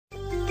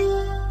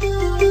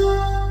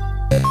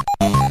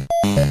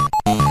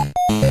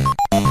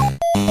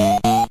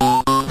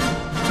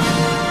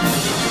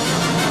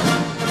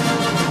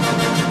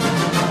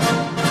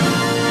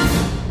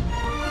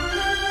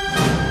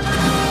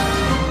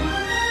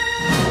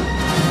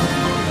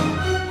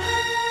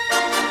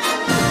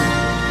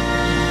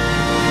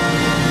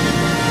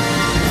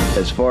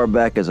As far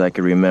back as I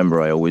can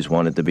remember, I always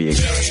wanted to be a...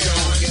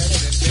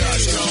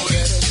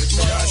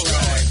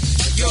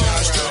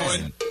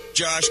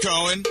 Josh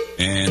Cohen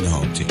and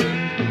Home Team.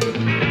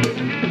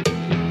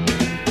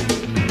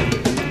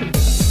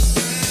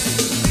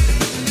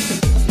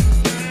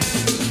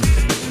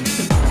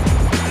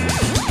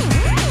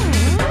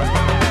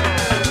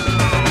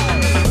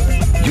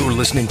 You're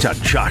listening to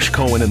Josh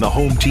Cohen and the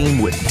Home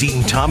Team with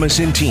Dean Thomas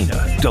and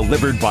Tina.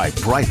 Delivered by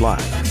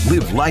Brightline.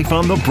 Live life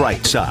on the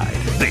bright side.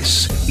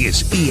 This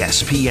is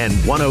ESPN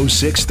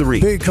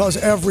 106.3. Because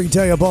every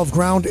day above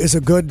ground is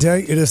a good day.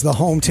 It is the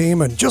Home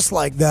Team, and just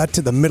like that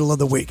to the middle of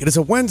the week. It is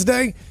a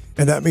Wednesday,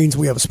 and that means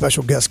we have a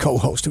special guest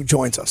co-host who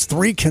joins us.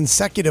 3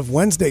 consecutive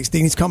Wednesdays.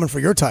 Dean, he's coming for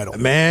your title.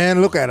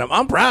 Man, look at him.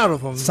 I'm proud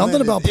of him.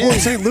 Something about Port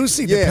St.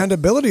 Lucie,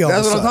 dependability all of a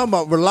That's what sudden. I'm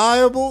talking about.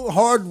 Reliable,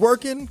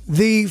 hardworking.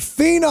 The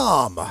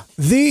phenom,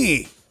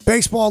 the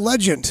baseball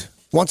legend.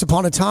 Once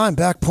upon a time,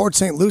 back Port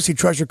St. Lucie,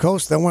 Treasure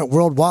Coast, then went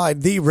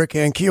worldwide. The Rick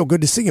Ankiel.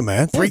 Good to see you,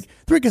 man. Three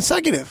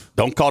consecutive.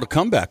 Don't call it a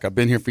comeback. I've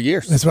been here for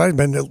years. That's right. It's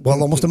been,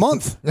 almost a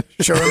month.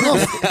 Sure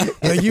enough.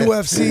 The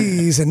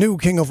UFC's a new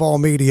king of all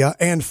media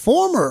and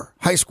former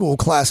high school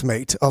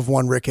classmate of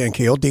one Rick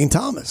Ankiel, Dean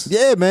Thomas.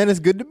 Yeah, man,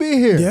 it's good to be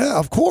here. Yeah,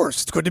 of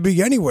course. It's good to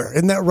be anywhere.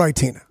 Isn't that right,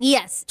 Tina?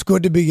 Yes. It's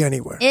good to be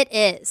anywhere. It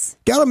is.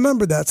 Got to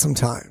remember that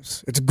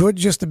sometimes. It's good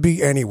just to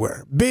be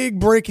anywhere. Big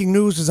breaking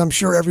news, as I'm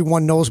sure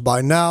everyone knows by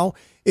now.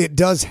 It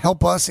does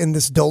help us in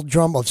this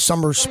doldrum of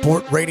summer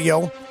sport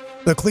radio.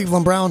 The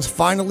Cleveland Browns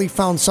finally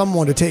found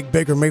someone to take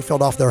Baker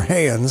Mayfield off their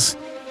hands.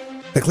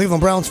 The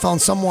Cleveland Browns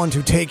found someone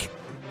to take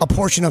a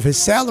portion of his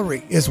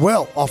salary as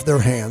well off their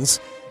hands.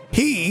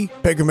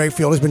 Baker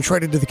Mayfield, has been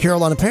traded to the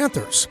Carolina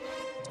Panthers.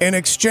 In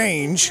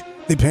exchange,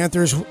 the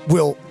Panthers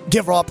will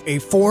give up a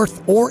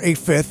 4th or a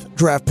 5th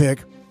draft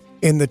pick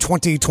in the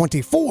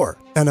 2024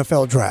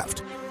 NFL draft,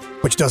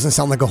 which doesn't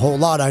sound like a whole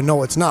lot. I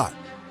know it's not.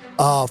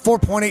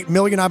 $4.8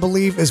 million, I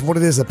believe, is what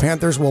it is the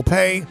Panthers will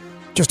pay.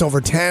 Just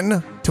over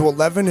 10 to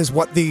 11 is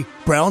what the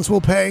Browns will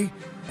pay.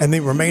 And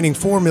the remaining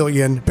 $4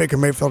 million, Baker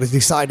Mayfield has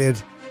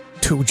decided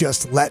to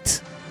just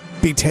let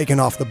be taken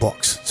off the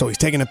books. So he's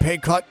taking a pay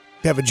cut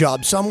to have a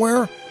job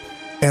somewhere.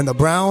 And the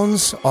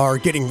Browns are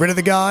getting rid of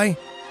the guy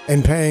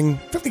and paying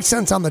 50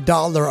 cents on the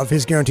dollar of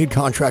his guaranteed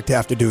contract to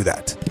have to do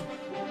that.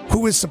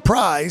 Who is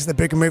surprised that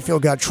Baker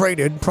Mayfield got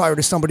traded prior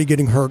to somebody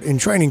getting hurt in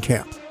training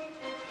camp?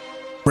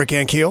 Rick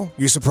Ankiel,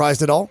 you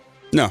surprised at all?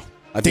 No.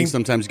 I think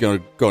sometimes you're going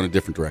to go in a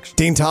different direction.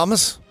 Dean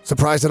Thomas,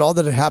 surprised at all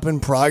that it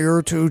happened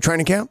prior to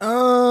training camp?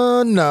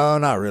 No,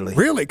 not really.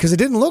 Really? Because it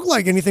didn't look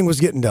like anything was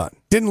getting done.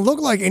 Didn't look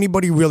like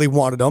anybody really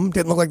wanted him.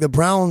 Didn't look like the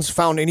Browns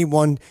found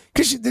anyone.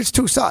 Because there's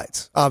two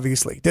sides,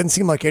 obviously. Didn't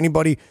seem like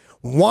anybody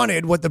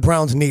wanted what the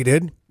Browns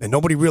needed, and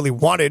nobody really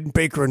wanted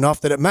Baker enough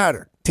that it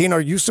mattered. Tina,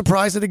 are you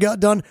surprised that it got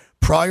done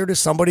prior to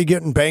somebody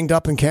getting banged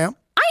up in camp?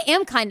 I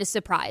am kind of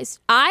surprised.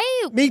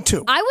 Me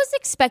too. I was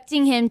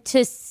expecting him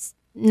to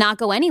not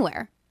go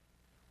anywhere.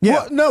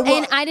 Yeah.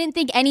 And I didn't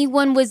think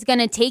anyone was going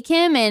to take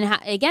him. And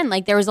again,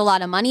 there was a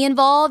lot of money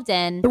involved.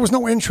 And there was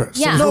no interest.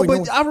 Yeah.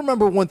 I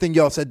remember one thing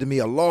y'all said to me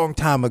a long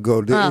time ago.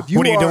 If you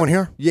what are you doing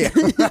here? Yeah.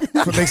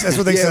 That's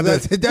what they said.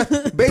 That's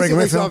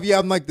basically, so,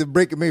 I'm like the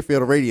Baker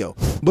Mayfield of radio.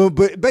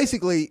 But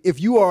basically,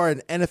 if you are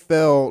an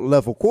NFL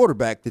level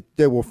quarterback, that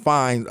they will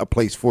find a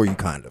place for you,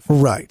 kind of.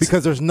 Right.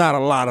 Because there's not a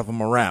lot of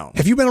them around.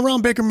 Have you been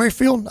around Baker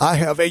Mayfield? I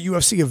have at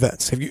UFC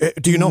events.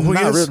 Do you know who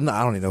he is? Really, no,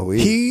 I don't even know who he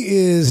is. He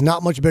is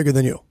not much bigger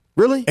than you.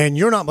 Really? And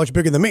you're not much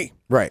bigger than me.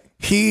 Right.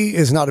 He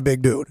is not a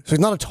big dude. So he's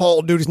not a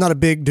tall dude. He's not a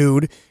big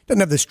dude. Doesn't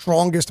have the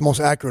strongest, most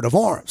accurate of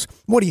arms.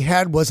 What he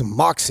had was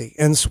moxie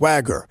and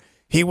swagger.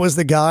 He was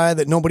the guy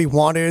that nobody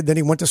wanted. Then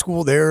he went to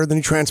school there. Then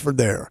he transferred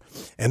there.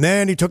 And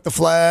then he took the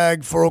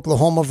flag for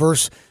Oklahoma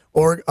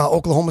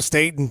Oklahoma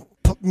State and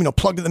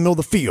plugged it in the middle of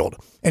the field.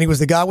 And he was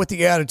the guy with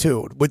the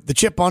attitude, with the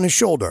chip on his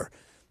shoulder,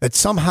 that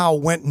somehow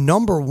went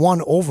number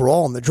 1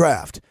 overall in the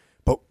draft.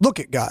 But look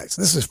at guys.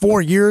 This is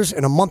 4 years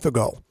and a month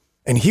ago.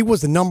 And he was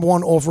the number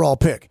 1 overall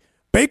pick.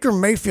 Baker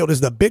Mayfield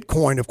is the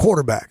Bitcoin of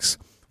quarterbacks.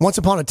 Once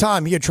upon a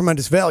time, he had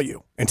tremendous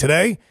value. And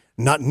today,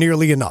 not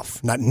nearly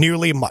enough, not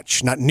nearly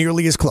much, not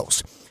nearly as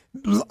close.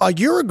 A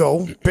year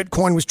ago,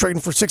 Bitcoin was trading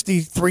for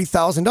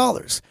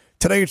 $63,000.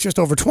 Today, it's just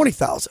over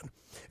 $20,000.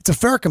 It's a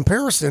fair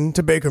comparison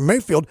to Baker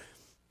Mayfield.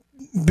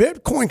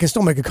 Bitcoin can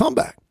still make a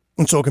comeback,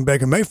 and so can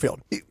Baker Mayfield.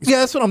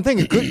 Yeah, that's what I'm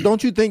thinking.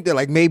 Don't you think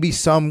that maybe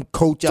some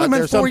coach out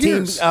there, some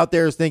teams out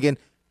there is thinking,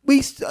 we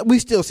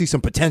still see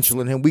some potential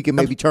in him. We can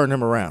maybe turn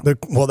him around.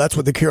 Well, that's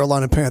what the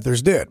Carolina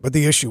Panthers did. But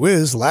the issue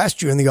is,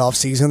 last year in the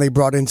offseason, they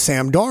brought in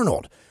Sam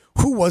Darnold,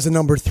 who was a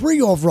number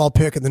 3 overall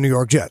pick in the New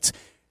York Jets.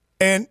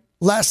 And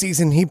last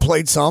season, he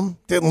played some,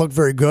 didn't look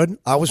very good.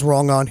 I was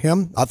wrong on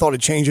him. I thought a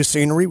change of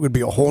scenery would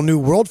be a whole new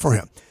world for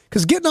him.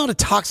 Because getting out of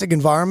toxic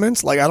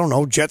environments, like,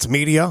 Jets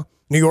media,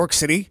 New York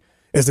City,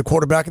 as the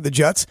quarterback of the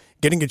Jets,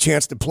 getting a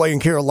chance to play in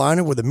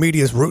Carolina where the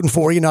media is rooting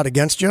for you, not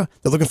against you.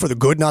 They're looking for the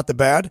good, not the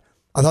bad.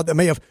 I thought that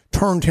may have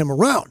turned him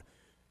around.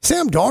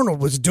 Sam Darnold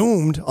was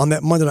doomed on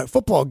that Monday Night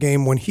Football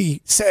game when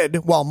he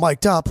said, while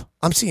mic'd up,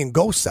 I'm seeing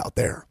ghosts out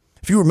there.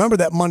 If you remember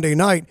that Monday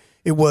night,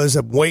 It was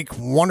a week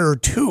 1 or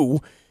 2.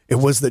 It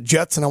was the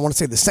Jets and I want to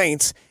say the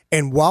Saints.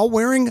 And while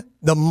wearing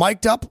the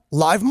mic'd up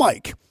live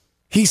mic,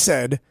 he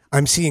said,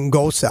 I'm seeing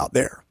ghosts out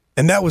there.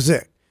 And that was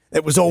it.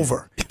 It was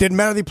over. Didn't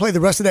matter if he played the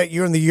rest of that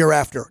year and the year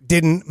after.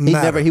 Didn't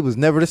matter. He was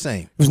never the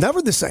same. He was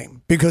never the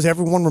same because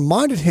everyone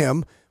reminded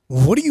him,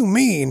 what do you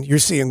mean you're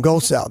seeing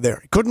ghosts out there?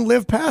 He couldn't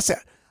live past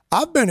that.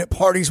 I've been at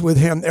parties with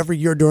him every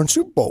year during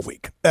Super Bowl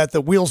week at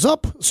the Wheels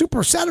Up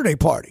Super Saturday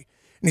party.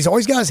 And he's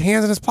always got his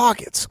hands in his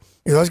pockets.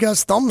 He's always got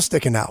his thumbs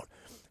sticking out.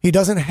 He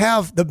doesn't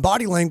have the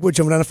body language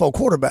of an NFL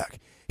quarterback.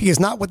 He is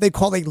not what they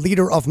call a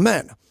leader of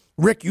men.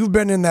 Rick, you've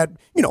been in that,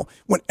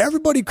 when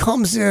everybody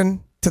comes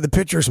in to the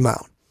pitcher's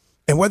mound,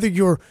 and whether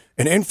you're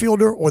an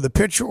infielder or the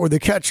pitcher or the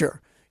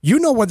catcher, you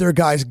know whether a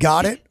guy's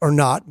got it or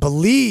not,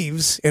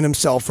 believes in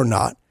himself or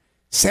not.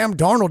 Sam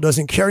Darnold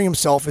doesn't carry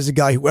himself as a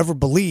guy who ever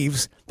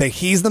believes that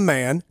he's the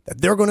man,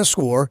 that they're going to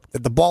score,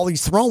 that the ball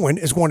he's throwing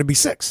is going to be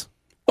 6.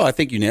 Well, I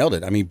think you nailed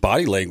it. I mean,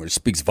 body language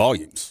speaks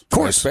volumes. Of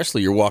course.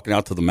 Especially you're walking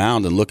out to the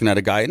mound and looking at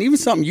a guy. And even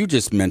something you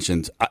just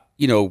mentioned,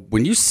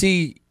 when you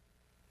see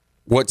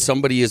what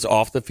somebody is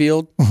off the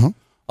field,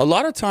 a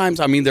lot of times,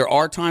 there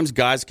are times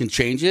guys can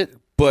change it.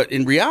 But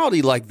in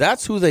reality,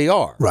 that's who they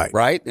are.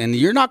 Right? And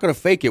you're not going to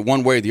fake it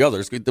one way or the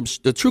other.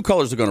 The true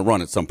colors are going to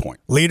run at some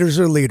point. Leaders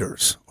are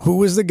leaders.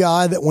 Who is the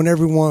guy that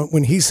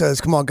when he says,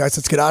 come on, guys,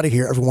 let's get out of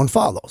here, everyone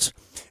follows?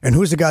 And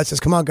who's the guy that says,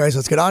 come on, guys,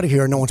 let's get out of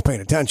here, and no one's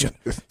paying attention?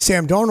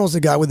 Sam Darnold's the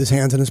guy with his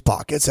hands in his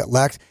pockets that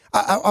lacks.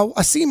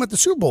 I see him at the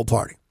Super Bowl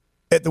party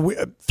at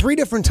 3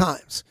 different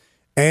times.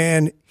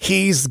 And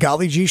he's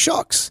golly gee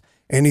shucks.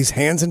 And he's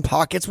hands in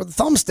pockets with the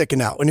thumb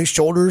sticking out. And his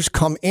shoulders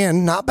come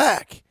in, not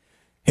back.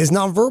 His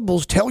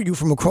nonverbals tell you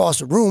from across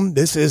the room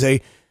this is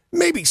a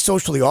maybe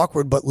socially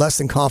awkward but less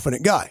than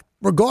confident guy.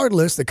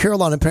 Regardless, the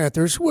Carolina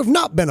Panthers, who have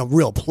not been a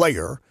real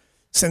player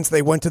since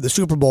they went to the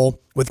Super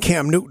Bowl with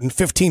Cam Newton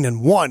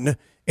 15-1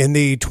 in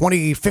the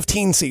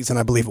 2015 season,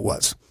 I believe it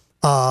was.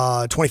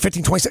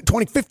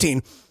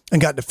 2015,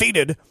 and got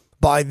defeated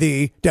by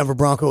the Denver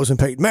Broncos and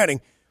Peyton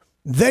Manning.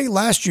 They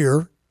last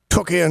year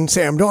took in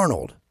Sam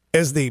Darnold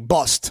as the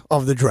bust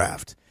of the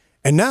draft.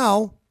 And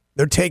now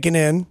they're taking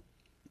in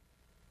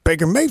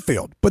Baker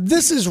Mayfield. But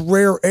this is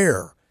rare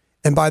air.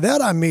 And by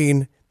that I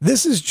mean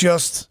this is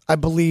just, I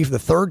believe, the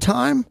 3rd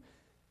time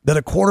that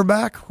a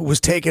quarterback who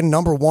was taken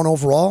number 1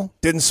 overall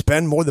didn't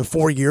spend more than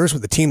 4 years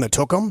with the team that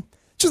took him.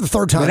 It's just the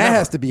 3rd time. And that ever.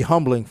 has to be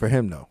humbling for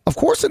him, though. Of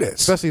course it is.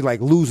 Especially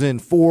losing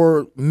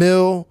 $4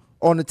 million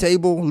on the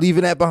table,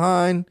 leaving that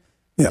behind.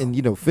 Yeah.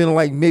 And, feeling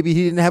like maybe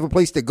he didn't have a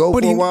place to go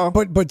for a while.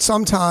 But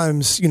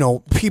sometimes,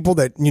 people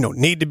that,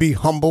 need to be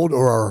humbled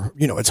or,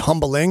 it's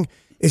humbling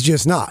is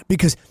just not.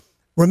 Because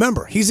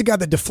remember, he's the guy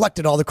that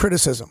deflected all the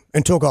criticism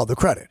and took all the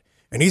credit.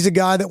 And he's a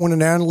guy that when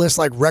an analyst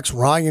like Rex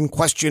Ryan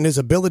questioned his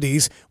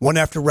abilities, went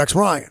after Rex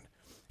Ryan.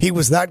 He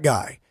was that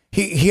guy.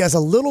 He has a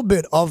little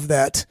bit of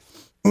that,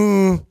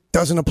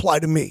 doesn't apply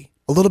to me.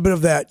 A little bit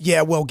of that,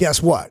 yeah, well,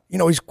 guess what?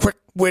 He's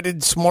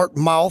quick-witted,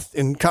 smart-mouthed,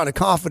 and kind of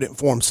confident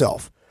for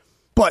himself.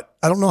 But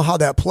I don't know how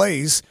that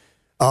plays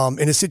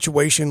in a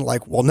situation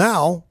like, well,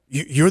 now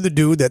you're the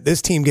dude that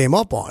this team game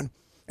up on,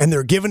 and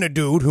they're giving a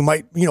dude who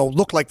might,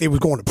 look like they was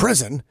going to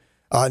prison,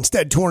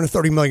 instead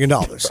 $230 million.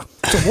 So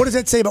what does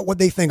that say about what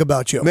they think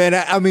about you? Man,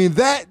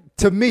 that,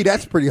 to me,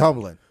 that's pretty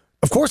humbling.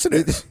 Of course it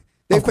is.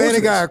 They paying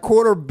a guy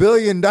 $250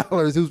 million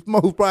who's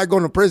probably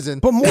going to prison.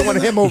 But more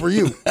than him over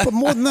you. But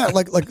more than that,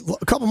 like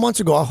a couple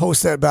months ago, I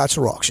hosted that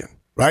bachelor auction,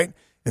 right?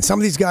 And some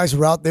of these guys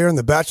are out there and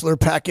the bachelor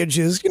package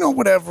is,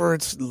 whatever.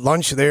 It's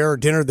lunch there,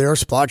 dinner there,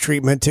 spa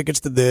treatment, tickets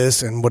to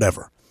this and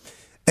whatever.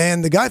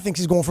 And the guy thinks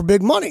he's going for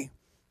big money.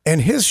 And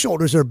his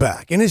shoulders are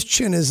back and his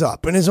chin is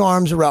up and his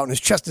arms are out and his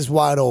chest is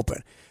wide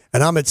open.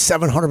 And I'm at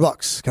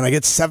 $700. Can I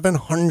get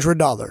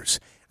 $700?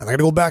 And I got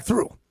to go back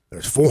through.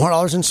 There's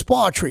 $400 in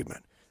spa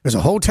treatment. There's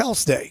a hotel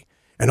stay.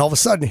 And all of a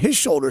sudden, his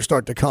shoulders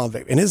start to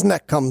convey, and his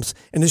neck comes,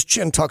 and his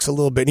chin tucks a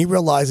little bit, and he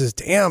realizes,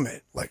 damn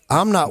it,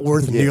 I'm not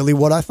worth nearly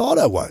what I thought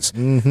I was.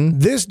 Mm-hmm.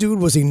 This dude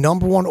was a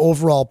number 1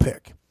 overall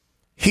pick.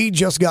 He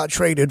just got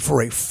traded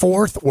for a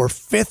 4th or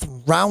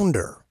 5th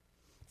rounder.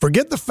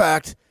 Forget the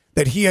fact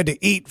that he had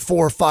to eat $4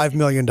 or $5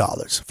 million.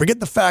 Forget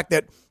the fact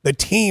that the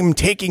team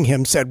taking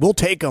him said, we'll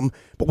take him,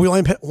 but we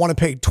only want to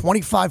pay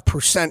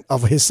 25%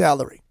 of his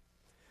salary.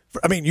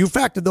 You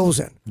factored those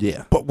in.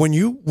 Yeah. But when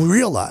you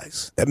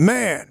realize that,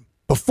 man,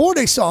 before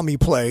they saw me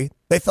play,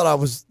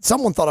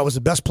 someone thought I was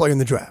the best player in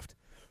the draft.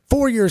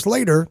 4 years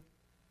later,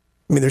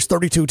 there's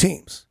 32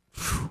 teams.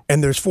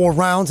 And there's 4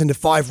 rounds into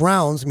 5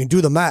 rounds.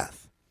 Do the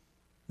math.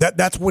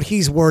 That's what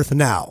he's worth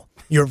now.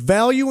 Your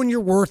value and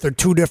your worth are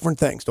 2 different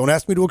things. Don't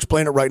ask me to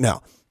explain it right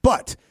now.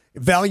 But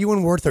value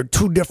and worth are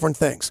 2 different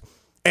things.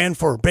 And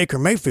for Baker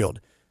Mayfield,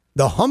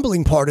 the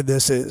humbling part of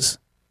this is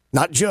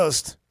not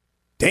just,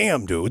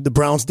 damn, dude, the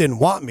Browns didn't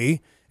want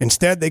me.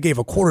 Instead, they gave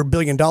 $250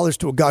 million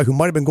to a guy who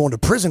might have been going to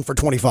prison for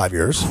 25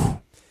 years.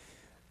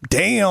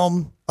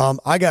 Damn,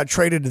 I got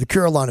traded to the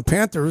Carolina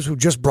Panthers, who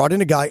just brought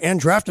in a guy and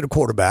drafted a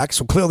quarterback,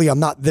 so clearly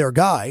I'm not their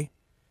guy.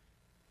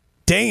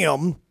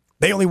 Damn,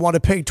 They only want to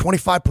pay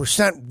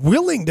 25%,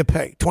 willing to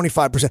pay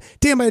 25%.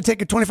 Damn, I had to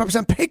take a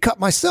 25% pay cut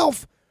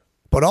myself.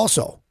 But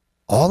also,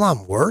 all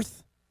I'm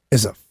worth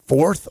is a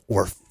 4th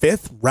or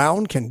 5th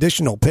round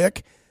conditional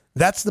pick.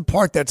 That's the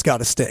part that's got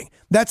to sting.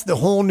 That's the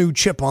whole new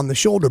chip on the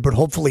shoulder, but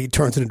hopefully he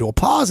turns it into a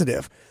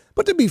positive.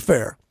 But to be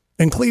fair,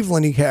 in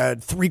Cleveland, he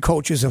had 3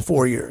 coaches in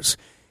 4 years.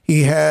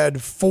 He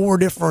had 4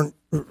 different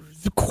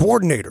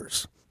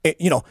coordinators.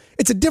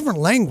 It's a different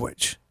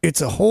language.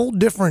 It's a whole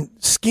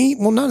different scheme.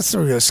 Well, not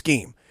necessarily a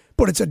scheme,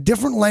 but it's a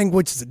different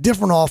language. It's a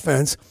different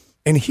offense,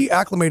 and he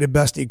acclimated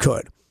best he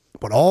could.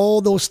 But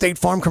all those State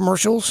Farm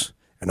commercials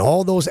and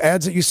all those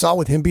ads that you saw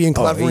with him being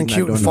clever and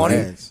cute and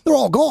funny, they're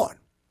all gone.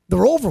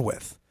 They're over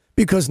with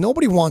because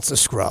nobody wants a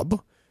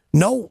scrub.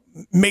 No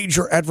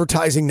major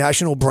advertising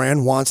national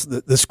brand wants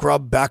the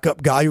scrub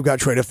backup guy who got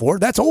traded for.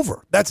 That's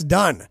over. That's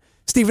done.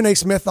 Stephen A.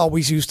 Smith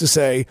always used to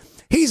say,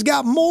 he's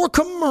got more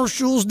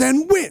commercials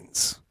than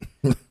wins.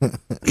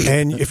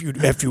 And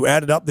if you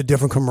added up the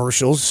different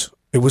commercials,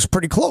 it was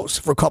pretty close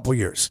for a couple of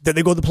years. Did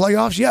they go to the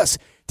playoffs? Yes.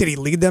 Did he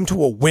lead them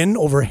to a win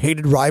over a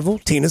hated rival,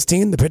 Tina's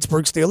team, the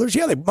Pittsburgh Steelers?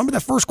 Yeah, remember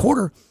that first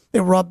quarter? They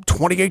were up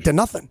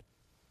 28-0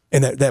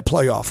 in that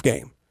playoff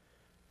game.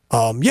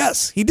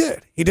 Yes, he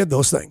did. He did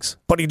those things.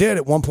 But he did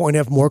at one point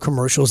have more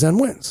commercials than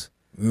wins.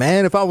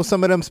 Man, if I was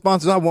some of them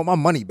sponsors, I want my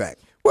money back.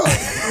 Well,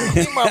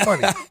 give me my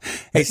money.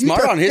 Hey,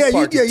 smart on his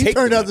part. You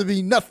turned out to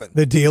be nothing.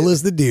 The deal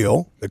is the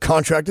deal. The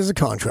contract is a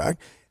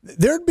contract.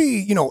 There'd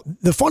be,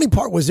 the funny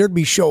part was there'd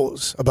be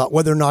shows about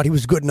whether or not he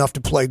was good enough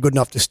to play, good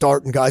enough to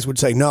start, and guys would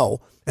say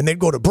no, and they'd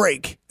go to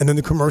break, and then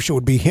the commercial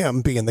would be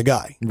him being the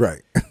guy.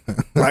 Right.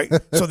 Right?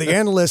 So the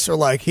analysts are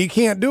like, he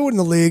can't do it in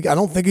the league. I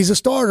don't think he's a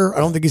starter. I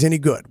don't think he's any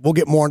good. We'll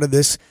get more into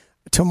this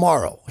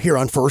tomorrow here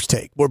on First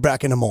Take. We're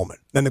back in a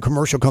moment. Then the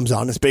commercial comes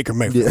on. It's Baker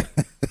Mayfield.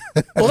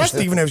 Yeah. Well,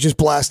 Stephen A. was just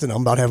blasting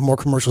him about having more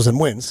commercials than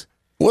wins.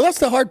 Well, that's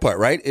the hard part,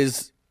 right?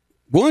 Is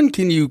one,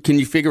 can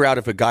you figure out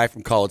if a guy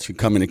from college can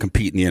come in and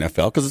compete in the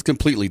NFL? Because it's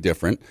completely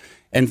different.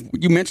 And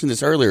you mentioned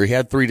this earlier. He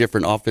had 3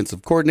 different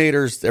offensive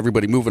coordinators,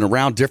 everybody moving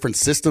around, different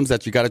systems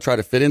that you got to try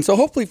to fit in. So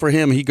hopefully for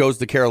him, he goes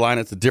to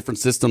Carolina. It's a different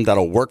system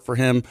that'll work for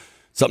him,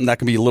 something that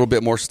can be a little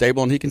bit more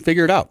stable, and he can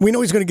figure it out. We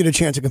know he's going to get a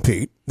chance to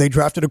compete. They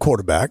drafted a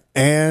quarterback,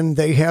 and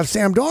they have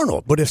Sam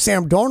Darnold. But if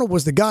Sam Darnold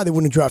was the guy, they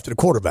wouldn't have drafted a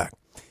quarterback.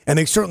 And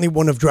they certainly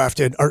wouldn't have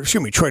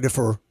traded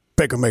for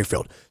Baker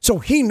Mayfield. So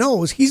he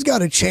knows he's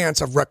got a chance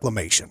of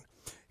reclamation.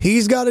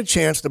 He's got a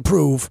chance to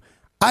prove,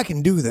 I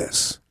can do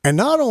this. And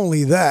not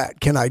only that,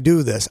 can I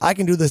do this? I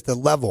can do this at the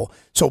level.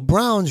 So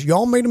Browns,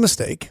 y'all made a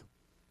mistake.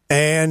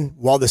 And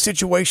while the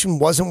situation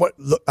wasn't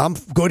I'm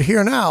good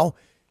here now,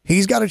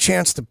 he's got a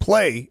chance to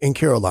play in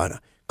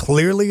Carolina.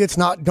 Clearly, it's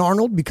not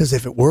Darnold, because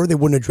if it were, they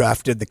wouldn't have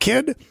drafted the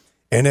kid.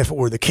 And if it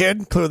were the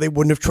kid, clearly they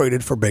wouldn't have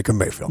traded for Baker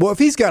Mayfield. Well, if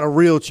he's got a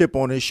real chip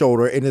on his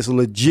shoulder and it's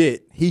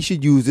legit, he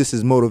should use this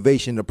as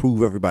motivation to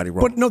prove everybody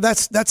wrong. But no,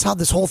 that's how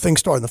this whole thing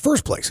started in the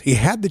first place. He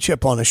had the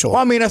chip on his shoulder.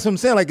 Well, I mean, that's what I'm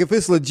saying. Like, if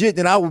it's legit,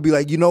 then I would be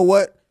like, you know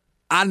what?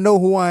 I know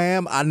who I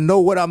am. I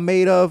know what I'm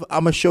made of.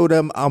 I'm going to show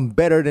them I'm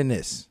better than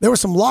this. There were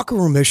some locker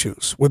room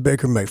issues with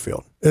Baker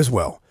Mayfield as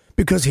well,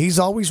 because he's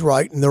always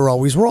right and they're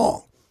always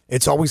wrong.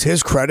 It's always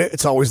his credit.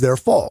 It's always their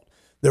fault.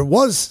 There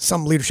was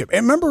some leadership.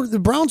 And remember, the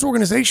Browns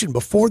organization,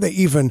 before they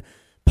even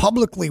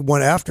publicly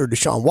went after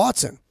Deshaun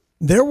Watson,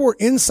 there were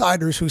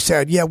insiders who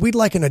said, yeah, we'd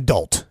like an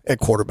adult at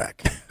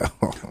quarterback.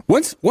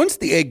 Once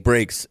the egg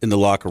breaks in the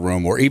locker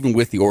room or even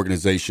with the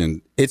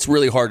organization, it's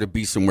really hard to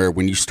be somewhere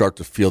when you start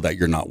to feel that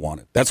you're not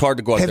wanted. That's hard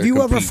to go out there. Have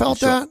you ever felt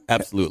that?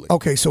 Absolutely.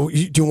 Okay, so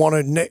do you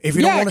want to, if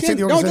you don't want to say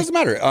the organization?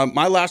 No, it doesn't matter.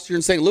 My last year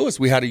in St. Louis,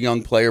 we had a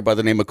young player by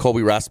the name of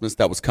Colby Rasmus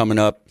that was coming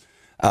up.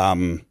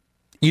 And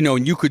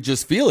you could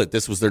just feel it.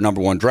 This was their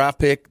number 1 draft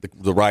pick.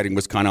 The writing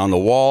was kind of on the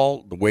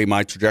wall. The way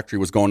my trajectory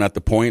was going at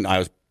the point,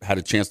 I had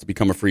a chance to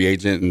become a free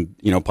agent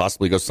and,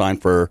 possibly go sign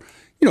for,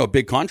 a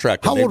big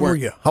contract. How old were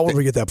you? How old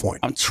were you at that point?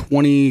 I'm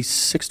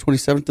 26,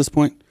 27 at this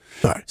point.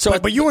 All right. So,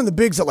 but you were in the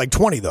bigs at like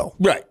 20, though.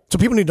 Right. So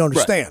people need to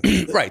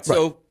understand. Right.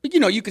 So,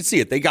 you could see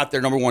it. They got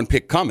their number 1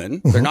 pick coming.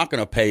 Mm-hmm. They're not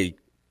going to pay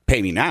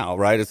me now,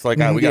 right? It's like,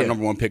 we got a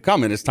number 1 pick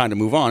coming. It's time to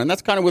move on. And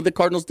that's kind of what the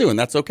Cardinals do, and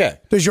that's okay.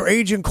 Does your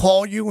agent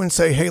call you and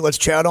say, hey, let's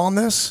chat on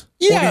this?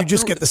 Yeah. Or do you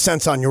just get the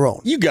sense on your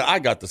own? I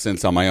got the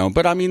sense on my own.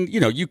 But, I mean,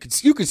 you could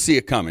see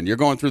it coming. You're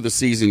going through the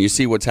season. You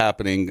see what's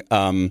happening.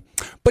 But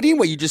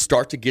anyway, you just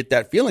start to get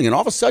that feeling. And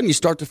all of a sudden, you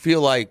start to feel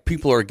like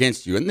people are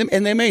against you. And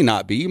they may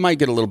not be. You might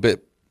get a little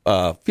bit,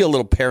 feel a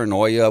little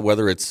paranoia,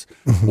 whether it's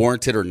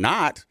warranted or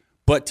not.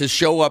 But to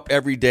show up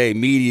every day,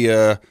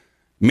 media,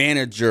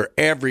 manager,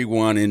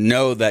 everyone, and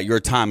know that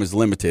your time is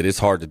limited, it's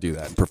hard to do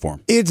that and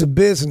perform. It's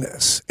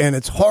business, and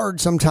it's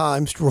hard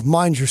sometimes to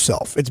remind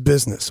yourself it's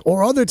business.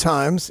 Or other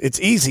times, it's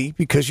easy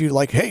because you're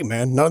like, hey,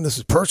 man, none of this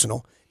is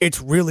personal.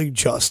 It's really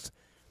just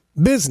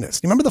business.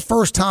 You remember the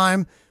first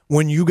time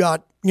when you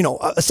got,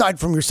 aside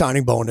from your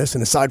signing bonus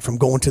and aside from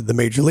going to the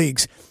major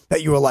leagues,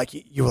 that you were like,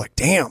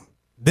 damn,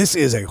 this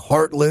is a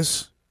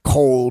heartless,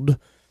 cold,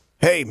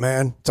 hey,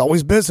 man, it's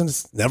always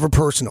business, never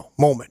personal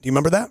moment. Do you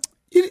remember that?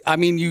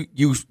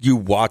 You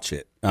watch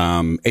it,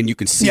 and you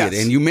can see it.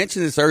 And you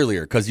mentioned this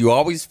earlier because you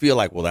always feel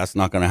like, well, that's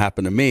not going to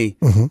happen to me.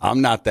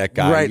 I'm not that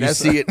guy. Right,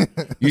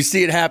 you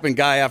see it happen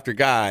guy after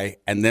guy,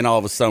 and then all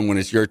of a sudden when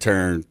it's your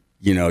turn,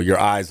 your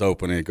eyes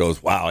open and it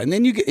goes, wow. And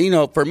then you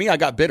get, for me, I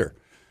got bitter.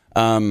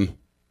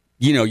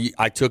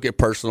 I took it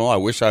personal. I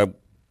wish I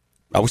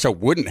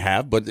wouldn't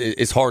have, but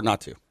it's hard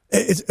not to.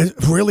 It's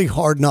really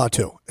hard not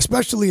to,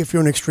 especially if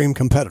you're an extreme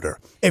competitor.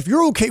 If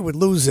you're okay with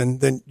losing,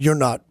 then you're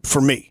not for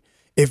me.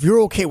 If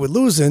you're okay with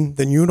losing,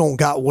 then you don't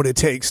got what it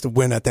takes to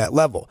win at that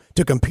level,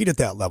 to compete at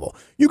that level.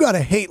 You got to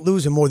hate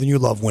losing more than you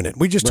love winning.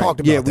 We just talked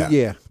about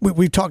that.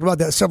 We've talked about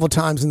that several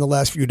times in the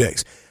last few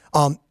days.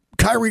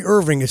 Kyrie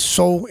Irving is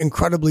so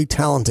incredibly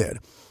talented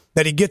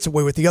that he gets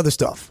away with the other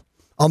stuff.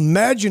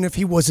 Imagine if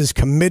he was as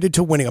committed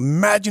to winning.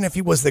 Imagine if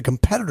he was the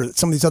competitor that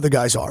some of these other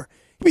guys are.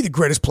 He'd be the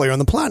greatest player on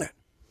the planet.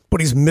 But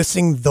he's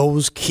missing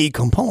those key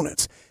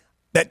components.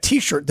 That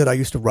T-shirt that I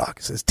used to rock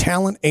says,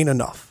 talent ain't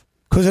enough,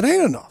 because it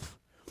ain't enough.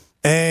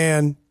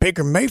 And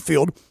Baker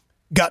Mayfield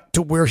got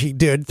to where he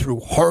did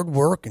through hard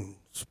work and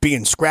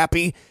being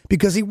scrappy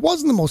because he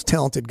wasn't the most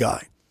talented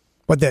guy.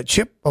 But that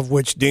chip of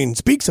which Dean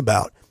speaks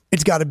about,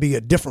 it's got to be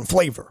a different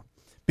flavor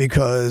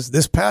because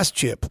this past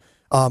chip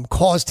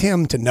caused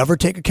him to never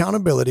take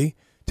accountability,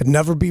 to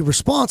never be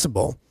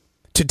responsible,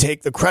 to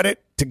take the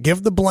credit, to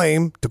give the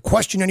blame, to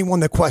question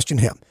anyone that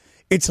questioned him.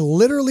 It's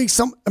literally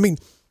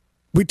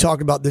we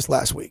talked about this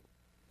last week,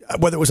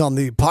 whether it was on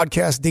the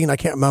podcast, Dean, I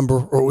can't remember,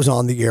 or it was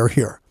on the air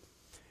here.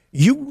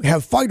 You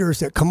have fighters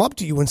that come up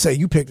to you and say,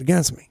 you picked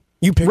against me.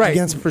 You picked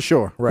against me. For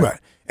sure. Right.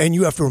 And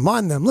you have to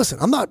remind them, listen,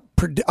 I'm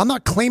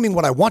not claiming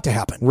what I want to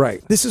happen.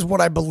 Right. This is what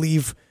I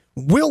believe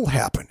will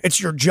happen. It's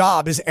your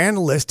job as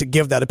analyst to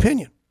give that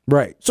opinion.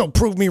 Right. So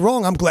prove me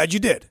wrong. I'm glad you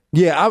did.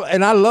 Yeah,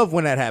 and I love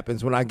when that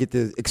happens, when I get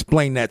to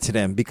explain that to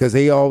them, because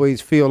they always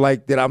feel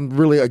like that I'm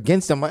really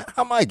against them. How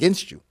am I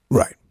against you?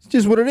 Right. It's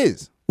just what it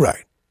is.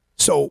 Right.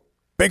 So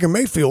Baker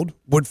Mayfield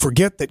would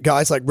forget that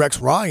guys like Rex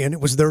Ryan,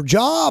 it was their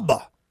job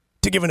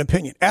to give an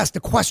opinion, ask the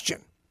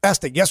question,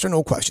 ask the yes or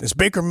no question. Is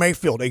Baker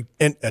Mayfield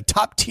a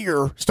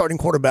top-tier starting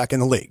quarterback in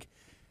the league?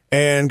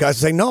 And guys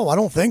would say, no, I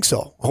don't think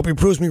so. I hope he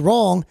proves me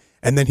wrong.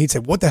 And then he'd say,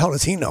 what the hell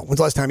does he know? When's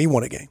the last time he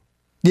won a game?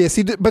 Yeah,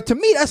 see, but to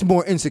me, that's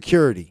more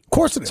insecurity. Of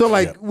course it is. So,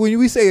 when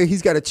we say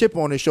he's got a chip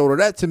on his shoulder,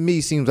 that to me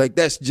seems like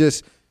that's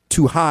just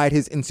to hide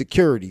his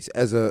insecurities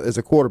as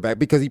a quarterback,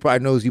 because he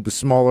probably knows he was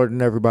smaller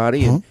than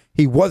everybody and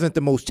he wasn't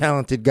the most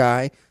talented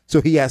guy, so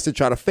he has to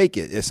try to fake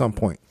it at some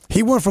point.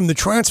 He went from the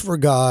transfer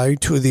guy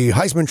to the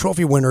Heisman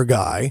Trophy winner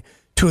guy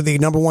to the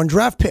number one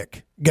draft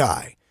pick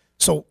guy.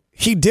 So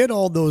he did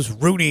all those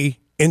Rudy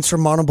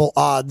insurmountable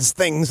odds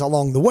things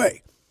along the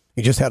way.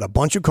 He just had a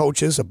bunch of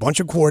coaches, a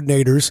bunch of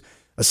coordinators,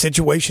 a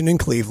situation in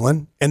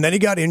Cleveland, and then he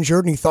got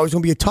injured and he thought he was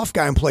going to be a tough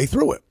guy and play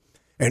through it.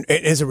 And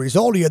as a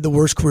result, he had the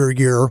worst career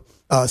year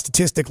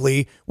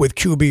statistically with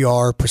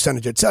QBR,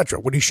 percentage, etc.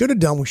 What he should have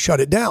done was shut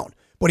it down.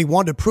 But he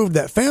wanted to prove to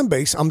that fan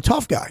base, I'm a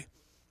tough guy.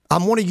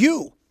 I'm one of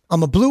you.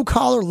 I'm a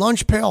blue-collar,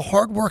 lunch-pail,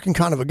 hard-working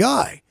kind of a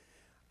guy.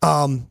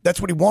 That's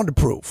what he wanted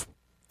to prove.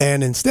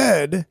 And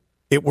instead,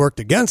 it worked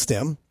against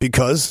him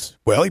because,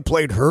 well, he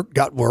played hurt,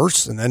 got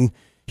worse, and then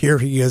here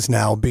he is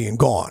now being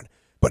gone.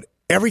 But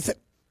everything...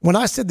 When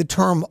I said the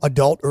term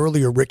adult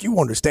earlier, Rick, you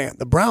understand.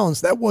 The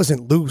Browns, that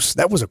wasn't loose.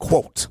 That was a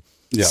quote.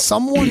 Yep.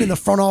 Someone in the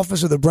front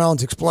office of the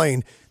Browns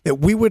explained that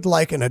we would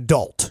like an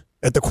adult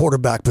at the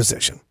quarterback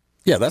position.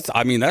 Yeah, that's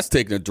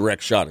taking a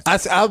direct shot at I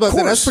was about to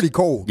say, that's pretty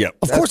cold. Yep.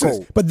 Of course it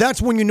is. But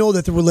that's when you know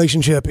that the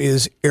relationship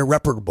is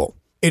irreparable.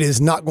 It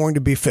is not going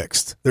to be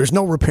fixed. There's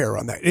no repair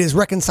on that. It is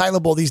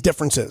reconcilable, these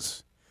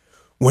differences.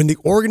 When the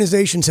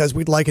organization says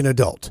we'd like an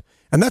adult.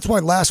 And that's why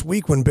last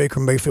week when Baker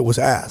Mayfield was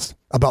asked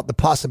about the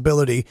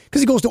possibility,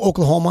 because he goes to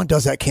Oklahoma,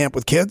 does that camp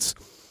with kids,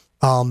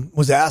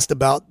 was asked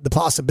about the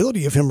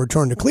possibility of him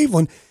returning to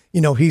Cleveland.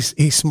 You know, he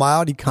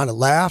smiled, he kind of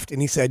laughed,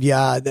 and he said,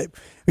 yeah,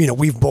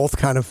 we've both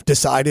kind of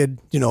decided,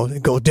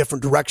 go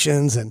different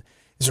directions, and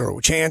is there a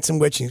chance in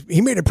which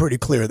he made it pretty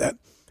clear that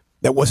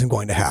that wasn't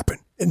going to happen.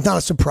 It's not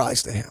a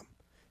surprise to him.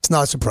 It's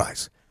not a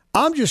surprise.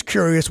 I'm just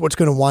curious what's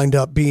going to wind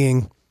up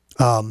being,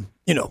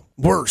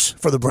 worse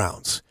for the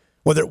Browns.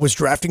 Whether it was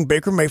drafting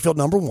Baker Mayfield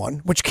number one,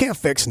 which can't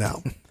fix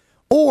now,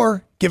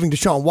 or giving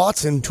Deshaun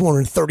Watson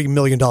 $230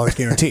 million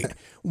guaranteed,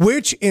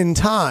 which in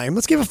time,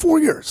 let's give it 4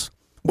 years,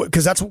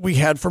 because that's what we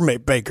had for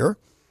Baker.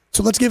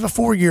 So let's give it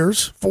 4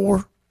 years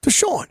for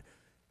Deshaun.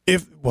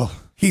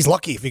 He's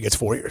lucky if he gets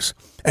 4 years.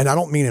 And I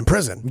don't mean in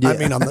prison. Yeah. I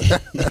mean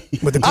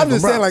with the I'm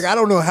just saying, I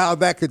don't know how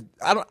that could...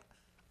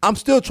 I'm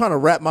still trying to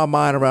wrap my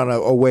mind around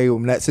a way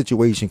when that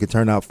situation could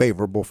turn out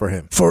favorable for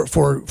him. For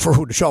who?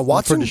 Deshaun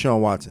Watson? For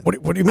Deshaun Watson.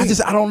 What do you mean?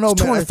 I don't know,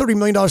 it's man. $230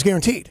 million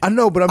guaranteed. I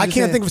know, but I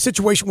can't think of a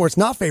situation where it's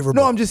not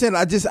favorable. No, I'm just saying,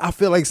 I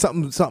feel like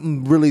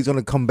something really is going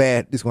to come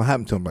bad. It's going to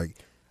happen to him. Like,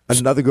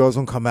 another girl's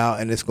going to come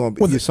out and it's going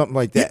to be something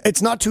like that.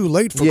 It's not too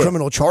late for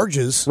criminal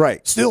charges.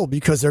 Right. Still,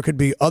 because there could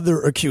be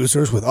other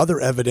accusers with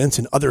other evidence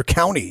in other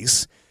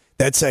counties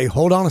that say,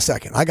 hold on a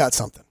second, I got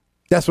something.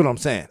 That's what I'm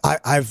saying.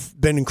 I've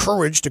been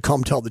encouraged to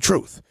come tell the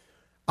truth.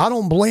 I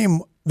don't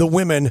blame the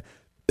women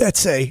that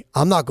say,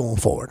 I'm not going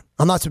forward.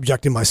 I'm not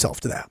subjecting myself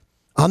to that.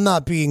 I'm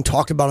not being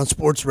talked about on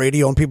sports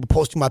radio and people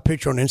posting my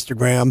picture on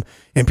Instagram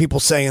and people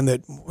saying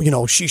that,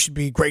 she should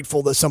be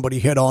grateful that somebody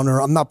hit on her.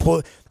 I'm not,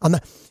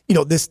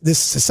 this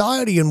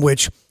society in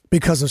which,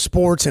 because of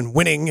sports and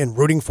winning and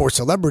rooting for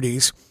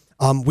celebrities,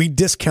 we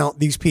discount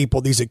these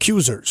people, these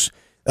accusers,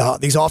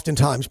 these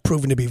oftentimes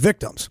proven to be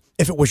victims.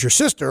 If it was your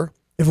sister,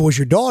 if it was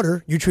your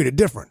daughter, you treat it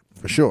different.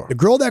 For sure. The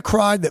girl that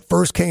cried that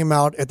first came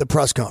out at the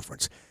press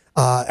conference,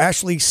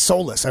 Ashley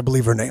Solis, I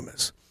believe her name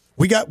is.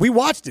 We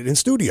watched it in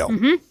studio.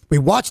 Mm-hmm. We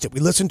watched it. We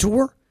listened to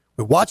her.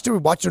 We watched her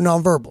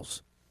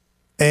nonverbals.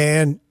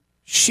 And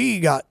she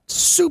got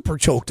super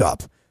choked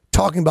up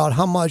talking about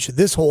how much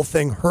this whole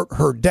thing hurt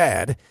her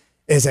dad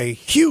as a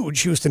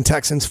huge Houston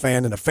Texans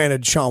fan and a fan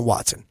of Deshaun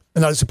Watson.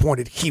 And how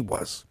disappointed he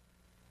was.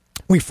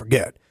 We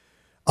forget.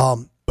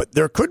 But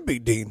there could be,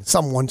 Dean,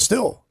 someone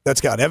still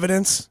that's got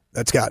evidence,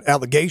 that's got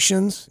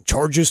allegations,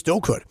 charges, still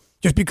could.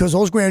 Just because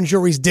those grand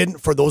juries didn't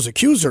for those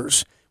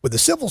accusers with the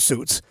civil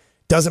suits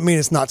doesn't mean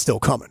it's not still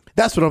coming.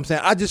 That's what I'm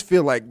saying. I just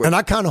feel like, and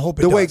I kind of hope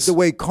it does. The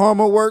way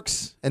karma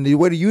works and the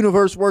way the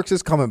universe works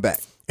is coming back.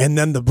 And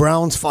then the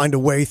Browns find a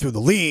way through the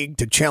league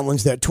to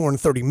challenge that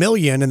 $230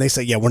 million, and they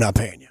say, "Yeah, we're not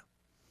paying you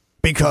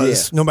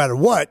because no matter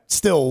what,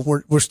 still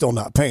we're still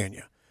not paying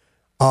you."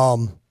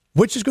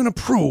 Which is going to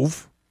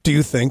prove, do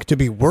you think, to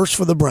be worse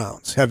for the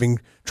Browns, having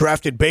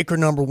drafted Baker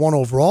number 1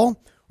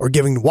 overall, or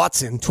giving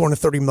Watson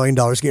 $230 million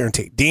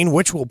guaranteed? Dean,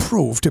 which will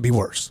prove to be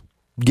worse?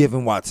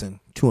 Giving Watson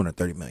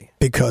 $230 million.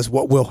 Because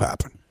what will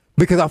happen?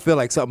 Because I feel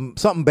like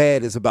something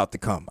bad is about to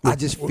come. I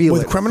just feel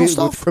with it. Criminal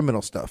stuff? With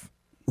criminal stuff.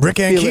 Rick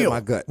I feel it in Ankiel,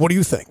 my gut. what do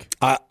you think?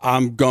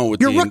 I'm going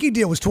with Your the rookie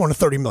deal was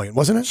 $230 million,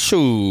 wasn't it?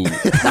 Shoot.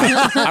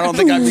 I don't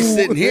think I'd be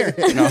sitting here.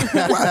 No.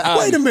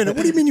 Wait a minute.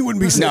 What do you mean you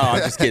wouldn't be sitting? No, I'm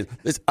just kidding.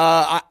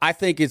 I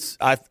think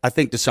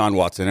Deshaun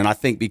Watson, and I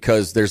think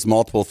because there's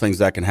multiple things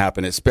that can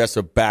happen,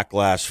 especially a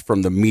backlash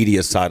from the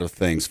media side of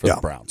things for the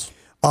Browns.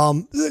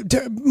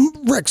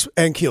 Rick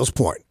Ankiel's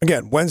point.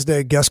 Again,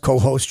 Wednesday, guest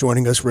co-host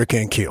joining us, Rick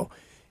Ankiel.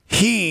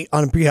 He,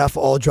 on behalf of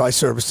all dry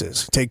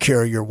services, take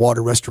care of your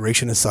water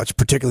restoration and such,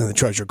 particularly in the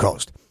Treasure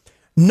Coast.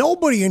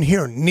 Nobody in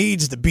here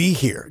needs to be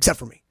here, except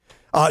for me.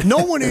 No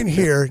one in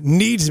here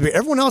needs to be.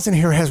 Everyone else in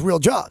here has real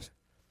jobs,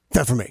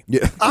 except for me.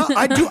 Yeah.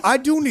 I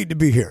do need to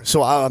be here,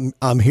 so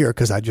I'm here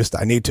because I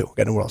need to.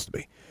 Got nowhere else to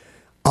be.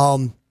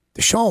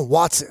 Deshaun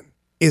Watson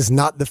is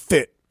not the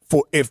fit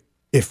for if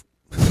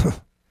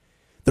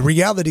the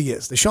reality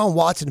is Deshaun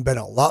Watson had been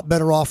a lot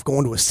better off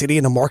going to a city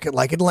in a market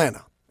like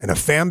Atlanta and a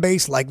fan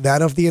base like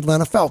that of the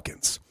Atlanta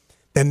Falcons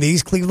than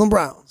these Cleveland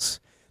Browns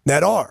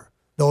that are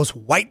those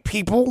white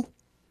people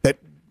that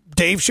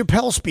Dave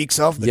Chappelle speaks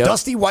of, the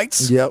Dusty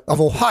Whites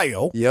of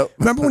Ohio. Yep.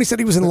 Remember when he said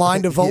he was in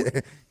line to vote?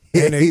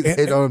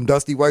 And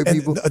dusty white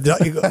people.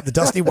 The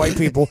dusty white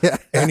people.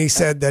 And he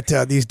said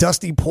that these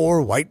dusty,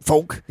 poor white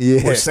folk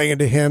were saying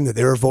to him that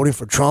they were voting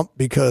for Trump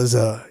because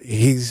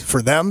he's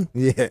for them.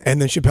 Yeah. And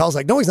then Chappelle's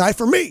like, no, he's not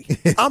for me.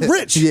 I'm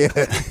rich. You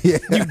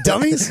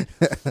dummies.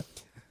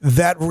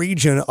 That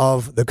region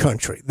of the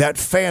country, that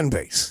fan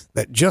base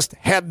that just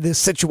had this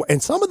situation.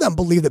 And some of them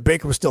believe that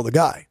Baker was still the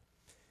guy.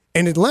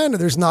 In Atlanta,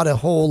 there's not a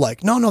whole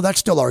no, that's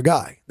still our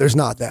guy. There's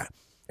not that.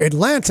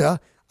 Atlanta,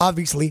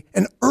 obviously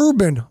an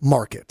urban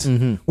market,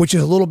 which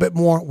is a little bit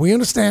more. We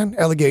understand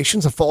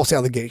allegations of false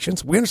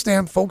allegations. We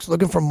understand folks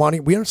looking for money.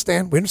 We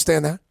understand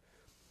that.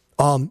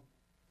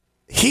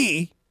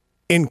 He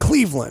in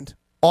Cleveland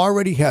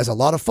already has a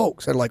lot of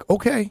folks that are like,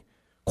 okay,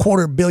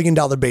 $250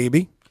 million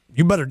baby,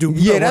 you better do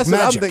that's magic.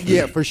 what I'm thinking.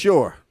 Yeah, for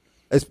sure.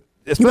 You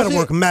better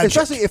work magic,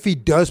 especially if he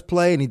does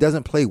play and he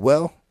doesn't play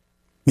well.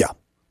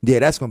 Yeah,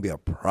 that's going to be a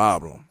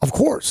problem. Of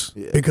course,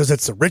 because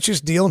it's the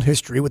richest deal in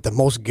history with the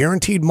most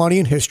guaranteed money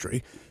in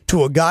history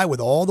to a guy with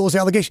all those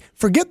allegations.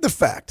 Forget the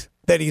fact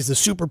that he's the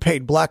super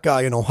paid black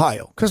guy in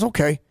Ohio. Because,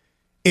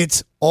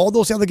 it's all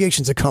those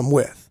allegations that come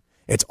with.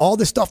 It's all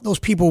the stuff those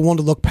people want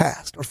to look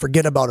past or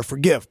forget about or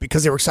forgive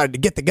because they were excited to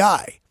get the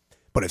guy.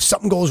 But if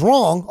something goes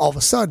wrong, all of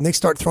a sudden they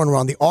start throwing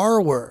around the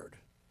R word.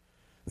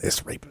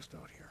 This rapist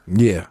out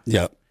here.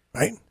 Yeah.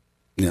 Right?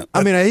 Yeah.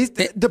 I mean,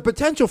 the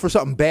potential for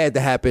something bad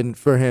to happen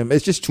for him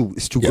is just too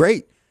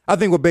great. I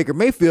think with Baker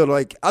Mayfield,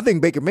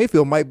 Baker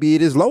Mayfield might be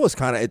at his lowest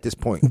kind of at this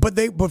point. But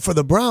for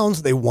the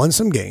Browns, they won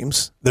some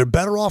games. They're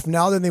better off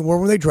now than they were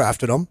when they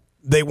drafted him.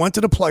 They went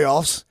to the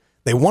playoffs.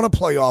 They won a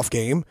playoff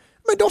game.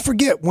 I mean, don't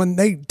forget, when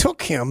they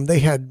took him, they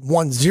had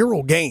won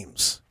 0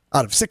 games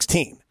out of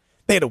 16.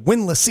 They had a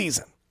winless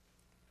season.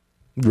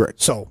 Right.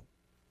 So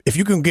if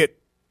you can get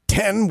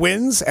 10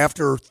 wins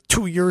after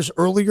 2 years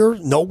earlier,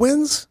 no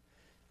wins,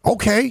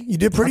 okay, you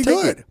did pretty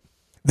good.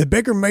 The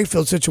Baker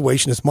Mayfield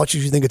situation, as much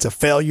as you think it's a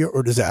failure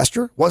or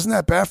disaster, wasn't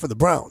that bad for the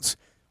Browns.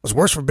 It was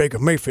worse for Baker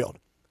Mayfield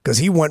because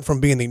he went from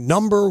being the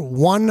number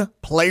 1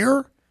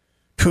 player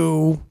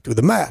to, do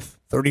the math,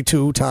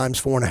 32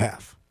 times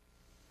 4.5.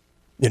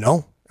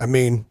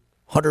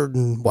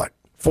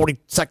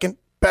 42nd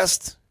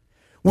best?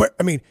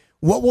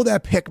 What will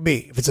that pick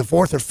be? If it's a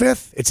 4th or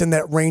 5th, it's in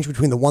that range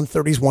between the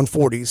 130s,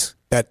 140s.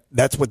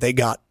 That's what they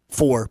got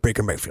for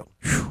Baker Mayfield.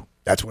 Whew,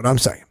 that's what I'm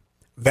saying.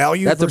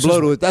 Value. That's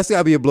that's got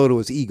to be a blow to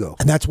his ego.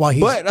 And that's why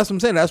But that's what I'm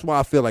saying. That's why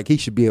I feel like he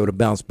should be able to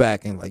bounce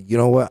back and like, you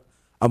know what?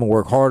 I'm gonna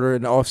work harder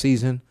in the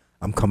offseason.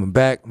 I'm coming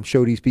back. I'm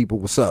show these people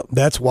what's up.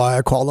 That's why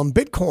I call him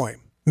Bitcoin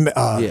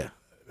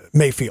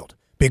Mayfield,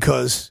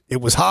 because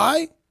it was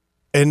high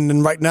and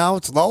then right now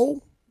it's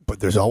low, but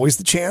there's always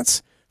the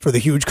chance for the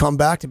huge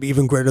comeback to be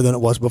even greater than it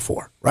was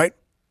before, right?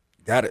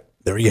 Got it.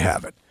 There you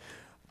have it.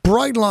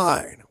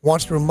 Brightline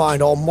wants to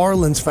remind all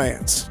Marlins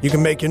fans you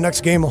can make your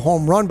next game a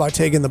home run by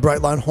taking the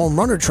Brightline Home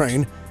Runner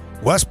Train,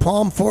 West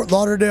Palm, Fort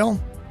Lauderdale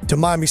to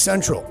Miami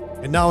Central.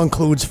 It now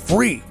includes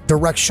free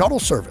direct shuttle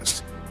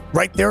service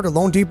right there to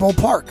Lone Depot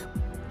Park.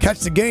 Catch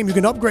the game, you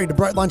can upgrade to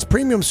Brightline's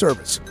premium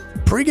service.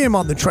 Pre-game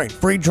on the train,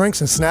 free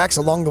drinks and snacks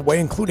along the way,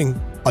 including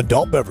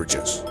adult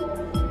beverages.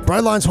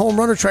 Brightline's Home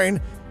Runner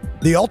Train,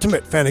 the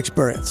ultimate fan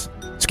experience.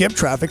 Skip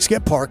traffic,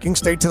 skip parking,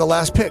 stay to the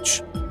last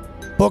pitch.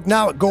 Book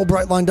now at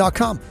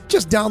GoBrightline.com.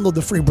 Just download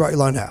the free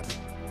Brightline app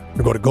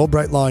or go to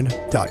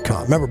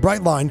GoBrightline.com. Remember,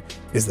 Brightline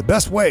is the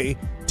best way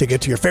to get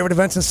to your favorite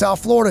events in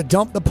South Florida.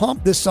 Dump the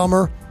pump this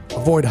summer.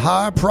 Avoid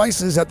high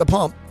prices at the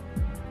pump.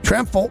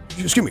 Travel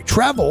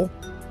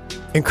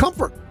in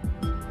comfort.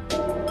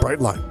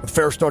 Brightline, the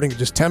fare starting at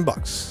just $10.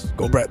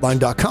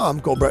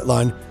 GoBrightline.com,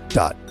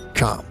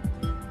 GoBrightline.com.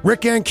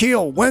 Rick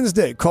Ankiel,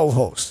 Wednesday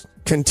co-host,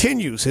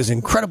 continues his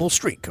incredible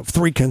streak of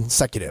 3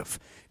 consecutive.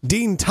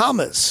 Dean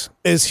Thomas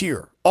is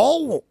here.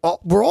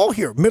 We're all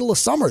here, middle of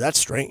summer. That's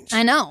strange.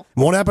 I know.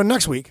 Won't happen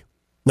next week.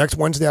 Next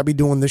Wednesday, I'll be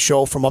doing this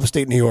show from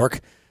upstate New York,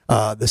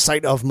 the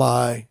site of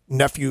my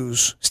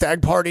nephew's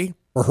stag party,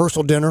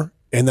 rehearsal dinner,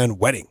 and then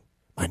wedding.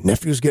 My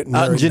nephew's getting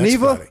married in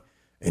Geneva? next Friday.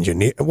 In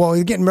Geneva. Well,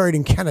 he's getting married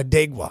in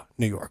Canandaigua,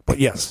 New York. But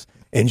yes,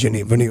 in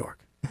Geneva, New York.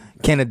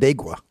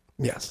 Canandaigua.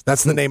 Yes,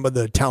 that's the name of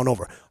the town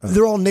over.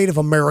 They're all Native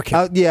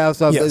American. Yes.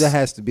 Yes. That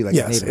has to be like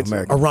Yes, Native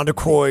American.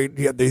 Irondequoit.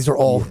 Yeah, these are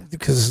all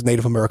because it's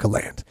Native America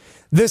land.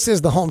 This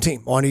is the Home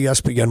Team on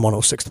ESPN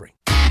 106.3.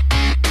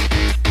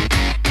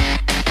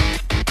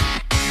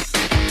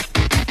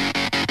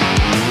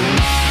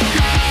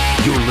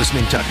 You're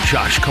listening to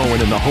Josh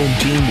Cohen and the Home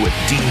Team with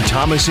Dean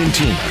Thomas and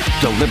Tina.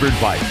 Delivered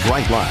by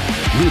Brightline.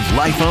 Live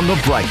life on the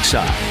bright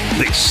side.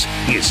 This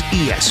is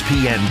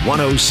ESPN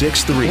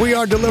 106.3. We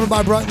are delivered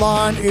by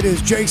Brightline. It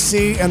is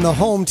JC and the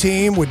Home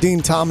Team with Dean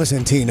Thomas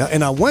and Tina.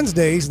 And on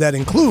Wednesdays, that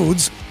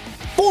includes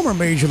former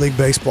Major League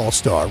Baseball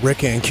star Rick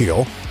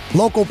Ankiel,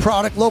 local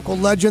product, local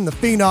legend, the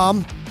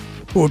Phenom,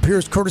 who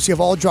appears courtesy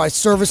of All Dry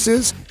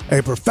Services,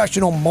 a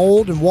professional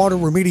mold and water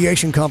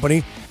remediation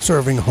company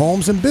serving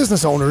homes and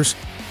business owners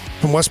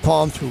from West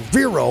Palm through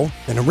Vero,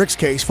 and in Rick's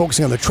case,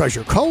 focusing on the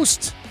Treasure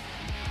Coast.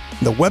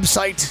 The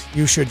website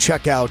you should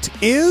check out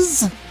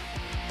is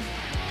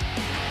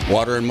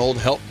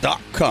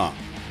waterandmoldhelp.com.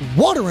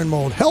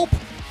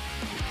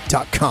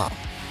 waterandmoldhelp.com.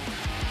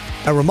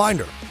 A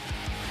reminder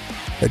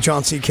that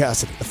John C.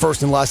 Cassidy, the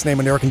first and last name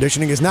in air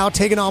conditioning, is now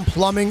taking on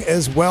plumbing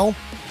as well.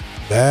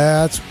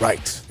 That's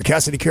right. The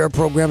Cassidy Care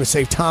Program has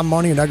saved time,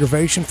 money, and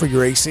aggravation for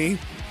your AC.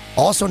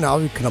 Also, now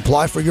you can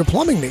apply for your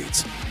plumbing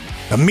needs,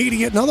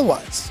 immediate and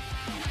otherwise.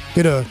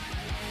 Get your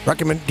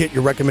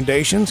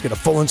recommendations, get a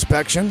full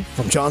inspection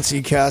from John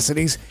C.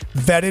 Cassidy's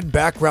vetted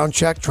background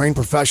check, trained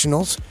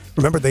professionals.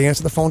 Remember, they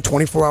answer the phone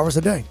 24 hours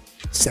a day,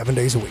 7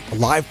 days a week. A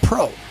live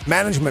pro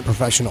management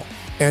professional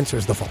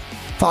answers the phone.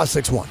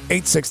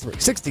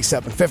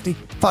 561-863-6750,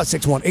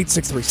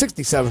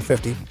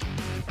 561-863-6750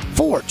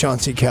 for John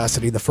C.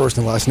 Cassidy, the first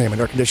and last name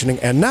in air conditioning,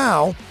 and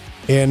now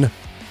in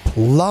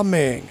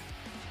plumbing.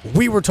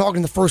 We were talking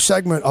in the first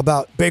segment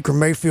about Baker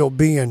Mayfield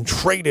being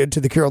traded to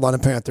the Carolina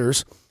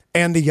Panthers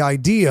and the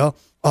idea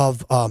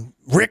of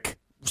Rick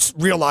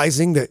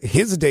realizing that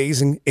his days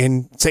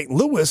in St.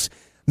 Louis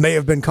may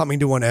have been coming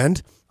to an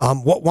end.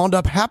 What wound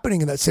up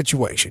happening in that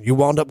situation? You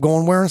wound up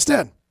going where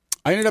instead?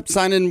 I ended up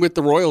signing with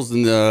the Royals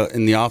in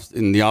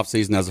the off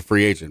season as a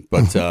free agent,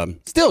 but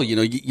still,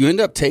 you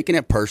end up taking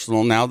it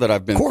personal. Now that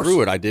I've been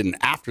through it, I didn't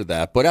after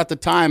that. But at the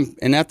time,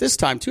 and at this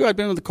time too, I'd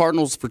been with the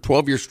Cardinals for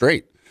 12 years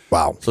straight.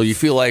 Wow! So you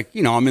feel like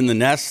I'm in the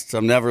nest.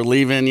 I'm never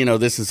leaving.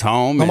 This is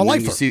home. I'm a and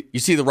lifer. You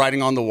see the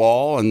writing on the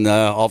wall, and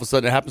all of a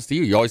sudden it happens to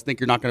you. You always think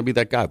you're not going to be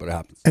that guy, but it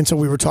happens. And so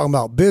we were talking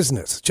about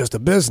business, just a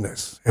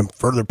business, and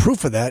further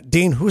proof of that.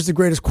 Dean, who's the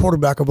greatest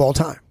quarterback of all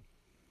time?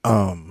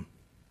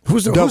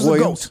 Who's the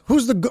GOAT?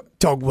 Who's the GOAT?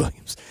 Doug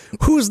Williams.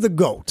 Who's the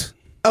GOAT?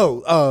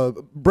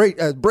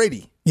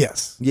 Brady.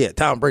 Yes. Yeah,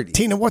 Tom Brady.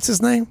 Tina, what's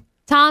his name?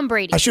 Tom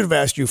Brady. I should have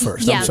asked you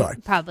first. Yeah, I'm sorry.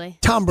 Probably.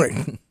 Tom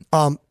Brady.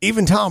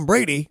 Even Tom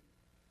Brady.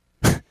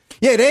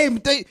 Yeah, they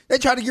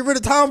tried to get rid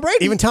of Tom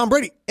Brady. Even Tom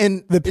Brady.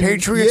 And the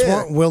Patriots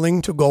weren't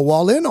willing to go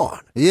all in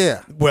on.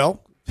 Yeah.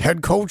 Well,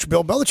 head coach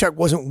Bill Belichick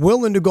wasn't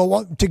willing to go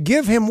on, to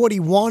give him what he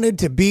wanted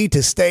to be,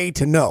 to stay,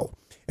 to know.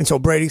 And so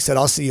Brady said,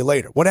 I'll see you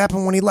later. What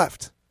happened when he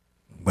left?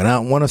 Went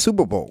out and won a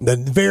Super Bowl. The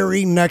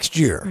very next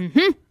year. Mm-hmm.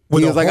 He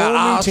was like,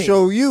 I'll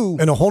show you.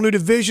 And a whole new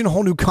division, a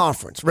whole new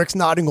conference. Rick's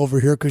nodding over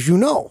here because you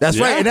know. That's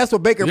right. And that's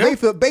what Baker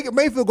Mayfield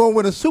going to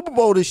win a Super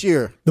Bowl this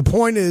year. The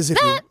point is,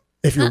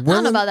 if you're willing, I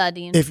don't know about that,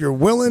 Dean. If you're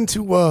willing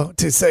to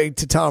say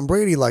to Tom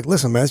Brady, like,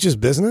 listen, man, it's just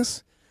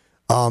business.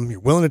 You're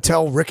willing to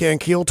tell Rick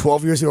Ankiel,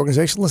 12 years of the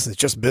organization, listen,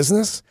 it's just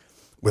business.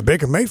 With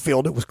Baker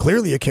Mayfield, it was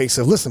clearly a case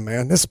of, listen,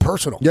 man, this is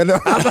personal. Yeah, no,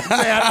 and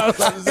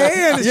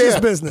it's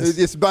just business.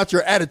 It's about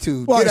your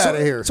attitude. Well, Get out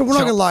of here. So we're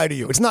not going to lie to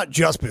you. It's not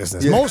just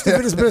business. Most of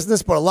it is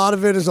business, but a lot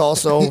of it is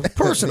also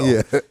personal.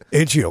 Yeah.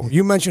 It's you.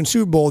 You mentioned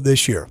Super Bowl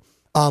this year.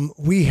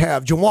 We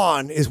have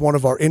Jawan is one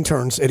of our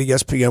interns at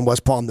ESPN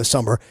West Palm this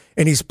summer,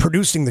 and he's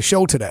producing the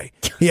show today.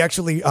 He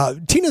actually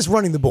Tina's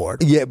running the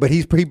board. Yeah, but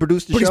he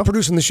produced the show. He's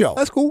producing the show.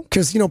 That's cool.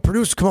 Because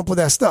producers come up with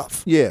that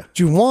stuff. Yeah.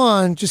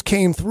 Jawan just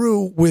came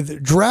through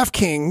with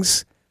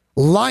DraftKings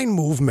line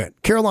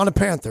movement, Carolina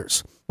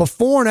Panthers,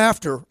 before and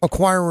after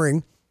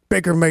acquiring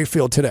Baker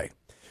Mayfield today.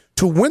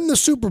 To win the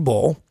Super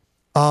Bowl,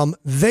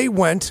 they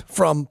went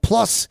from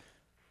plus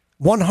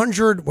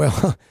 100,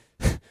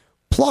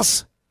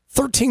 plus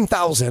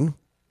 13,000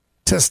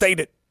 to stayed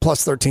at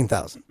plus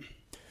 13,000.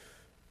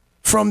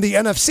 From the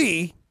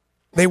NFC,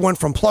 they went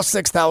from plus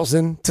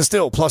 6,000 to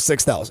still plus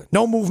 6,000.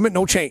 No movement,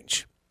 no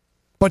change.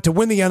 But to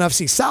win the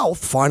NFC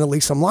South, finally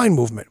some line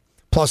movement.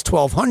 Plus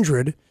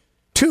 1,200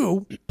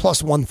 to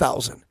plus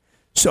 1,000.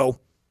 So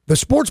the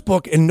sports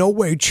book in no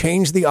way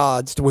changed the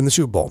odds to win the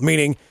Super Bowl.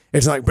 Meaning,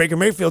 it's like Baker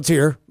Mayfield's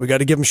here. We got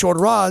to give them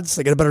shorter odds.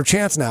 They got a better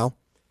chance now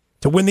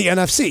to win the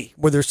NFC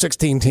where there's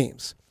 16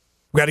 teams.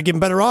 We got to give them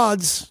better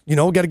odds.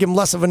 Got to give them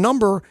less of a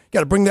number. Got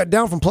to bring that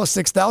down from plus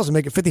 6,000,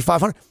 make it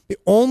 5,500. The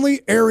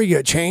only area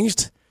it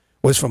changed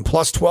was from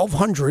plus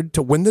 1,200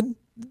 to win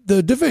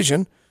the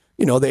division,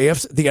 the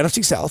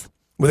NFC South,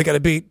 where they got to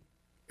beat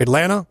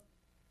Atlanta,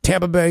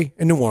 Tampa Bay,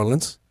 and New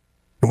Orleans.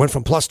 It went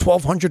from plus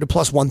 1,200 to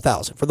plus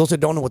 1,000. For those that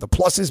don't know what the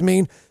pluses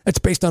mean, it's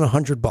based on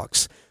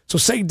 $100. So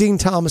say Dean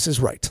Thomas is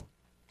right.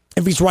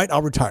 If he's right,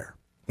 I'll retire.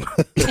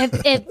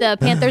 If the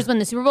Panthers win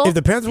the Super Bowl? If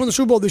the Panthers win the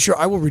Super Bowl this year,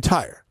 I will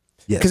retire.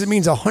 Because it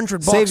means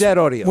 $100 Save that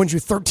audio. wins you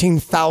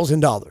 $13,000.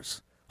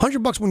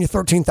 $100 win you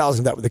 $13,000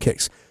 if that were the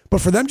case.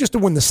 But for them just to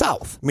win the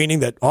South,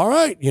 meaning that, all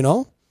right,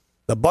 the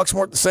Bucs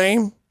weren't the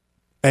same,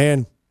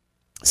 and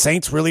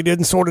Saints really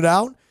didn't sort it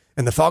out,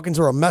 and the Falcons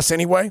are a mess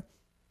anyway.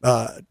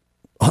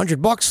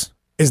 $100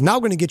 is now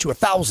going to get you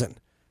 $1,000.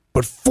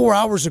 But 4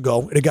 hours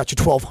ago, it got you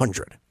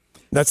 $1,200.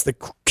 That's the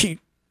key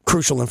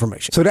crucial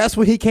information. So that's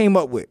what he came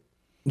up with,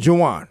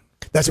 Jawan.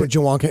 That's what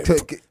Jawan came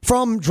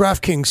from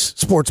DraftKings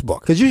Sportsbook.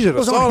 Because you should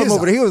have saw him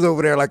over there. He was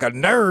over there like a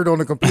nerd on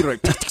the computer.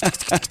 Like,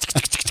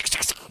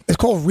 it's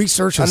called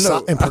research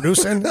and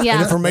producing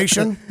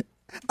information.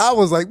 I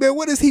was like, man,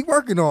 what is he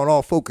working on?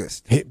 All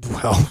focused.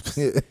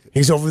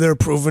 He's over there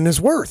proving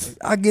his worth.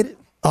 I get it.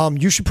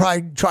 You should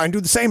probably try and do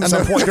the same at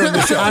some point during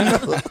the show. I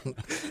know.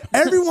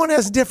 Everyone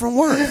has a different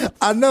word.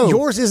 I know.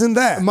 Yours isn't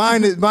that.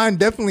 Mine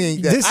definitely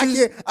ain't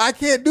that. I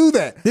can't do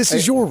that. This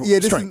is your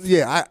strength.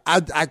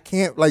 I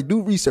can't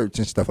do research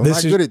and stuff. I'm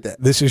not good at that.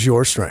 This is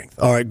your strength.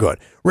 All right, good.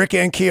 Rick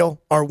Ankiel,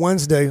 our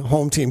Wednesday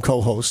home team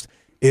co-host,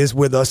 is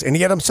with us, and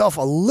he had himself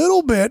a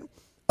little bit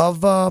of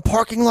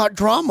parking lot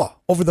drama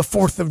over the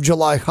 4th of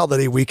July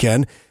holiday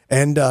weekend.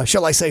 And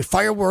shall I say,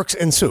 fireworks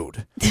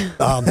ensued.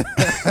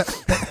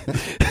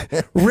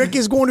 Rick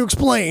is going to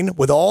explain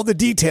with all the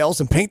details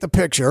and paint the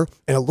picture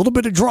and a little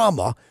bit of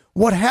drama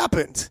what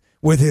happened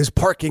with his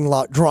parking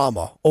lot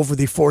drama over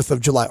the 4th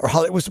of July. Or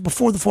it was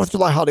before the 4th of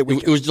July holiday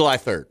weekend. It was July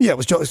 3rd. Yeah, it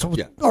was July. So,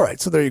 all right,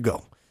 so there you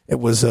go. It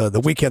was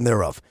the weekend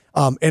thereof.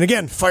 And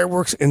again,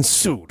 fireworks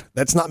ensued.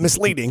 That's not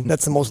misleading.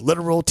 That's the most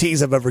literal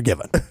tease I've ever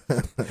given.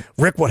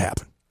 Rick, what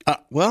happened?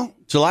 Well,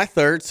 July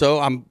 3rd, so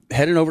I'm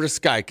heading over to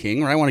Sky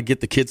King, right? I want to get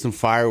the kids some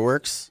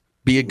fireworks,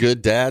 be a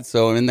good dad.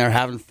 So I'm in there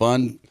having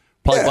fun.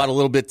 Probably bought a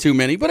little bit too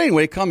many. But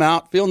anyway, come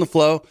out, feeling the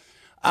flow.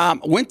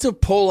 Went to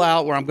pull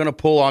out where I'm going to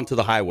pull onto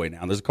the highway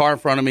now. There's a car in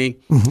front of me,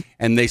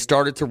 and they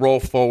started to roll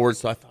forward.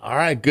 So I thought, all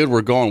right, good,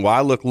 we're going. Well, I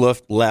look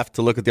left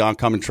to look at the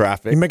oncoming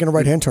traffic. You're making a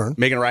right-hand turn.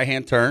 Making a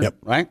right-hand turn,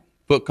 right?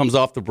 Foot comes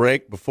off the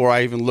brake. Before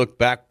I even look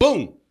back,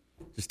 boom!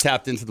 Just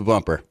tapped into the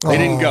bumper. They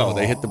didn't go.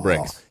 They hit the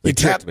brakes. You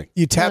tapped me.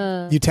 You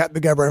tapped the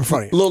guy right in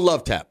front of you. A little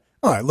love tap.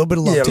 All right, a little bit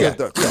of love tap.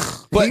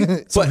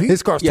 But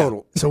his car's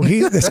total. So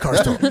this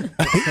car's total.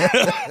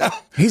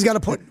 He's got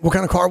to put. What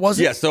kind of car was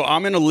it? Yeah, so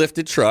I'm in a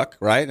lifted truck,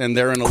 right? And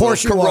they're in a little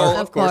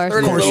Corolla. Of course. They're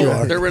in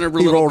a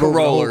little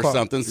Corolla or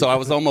something. So I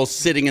was almost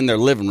sitting in their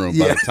living room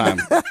by the time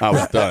I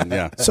was done.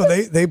 Yeah. So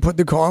they put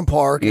the car in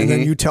park, and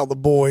then you tell the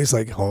boys,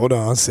 like, hold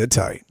on, sit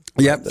tight.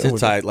 Yep, sit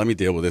tight. Let me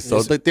deal with this.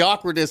 So the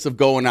awkwardness of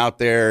going out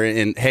there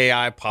and, hey,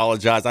 I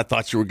apologize. I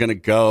thought you were going to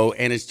go.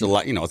 And it's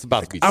July. It's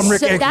about to be July. I'm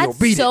Rick Ankiel.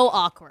 That's so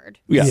awkward.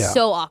 Yeah.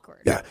 So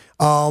awkward. Yeah.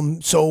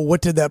 So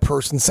what did that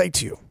person say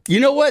to you? You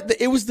know what?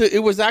 It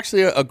was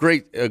actually a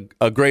great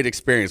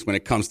experience when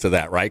it comes to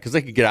that, right? Because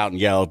they could get out and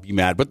yell, be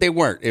mad, but they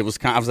weren't. It was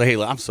I was like,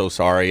 hey, I'm so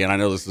sorry, and I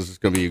know this is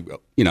going to be,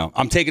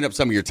 I'm taking up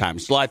some of your time.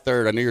 It's July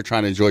 3rd. I know you're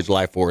trying to enjoy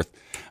July 4th,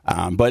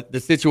 but the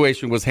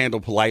situation was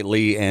handled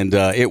politely, and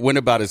it went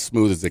about as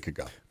smooth as it could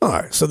go. All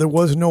right, so there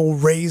was no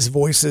raised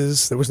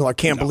voices. There was no, I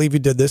can't believe you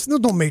did this. There's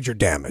no major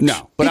damage.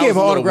 No, but He I gave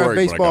was an a little autographed worried when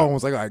I baseball got and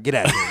was like, all right, get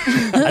out of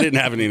here. it. I didn't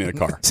have any in the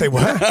car. Say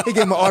what? He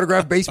gave him an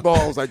autographed baseball.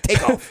 I was like,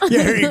 take off.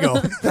 Yeah, here you go.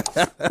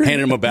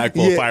 Handed him a bag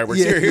full of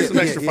fireworks. Here's some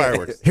extra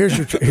fireworks. Here's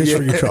for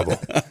your trouble.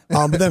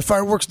 But then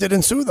fireworks did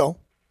ensue, though.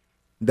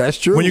 That's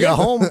true. When you got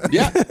home,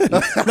 Yeah. not in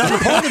the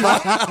parking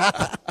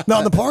lot. Not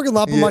in the parking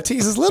lot, but my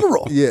tease is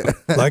literal. Yeah.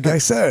 Like I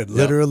said,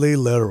 literally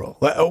literal.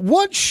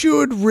 What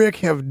should Rick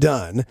have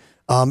done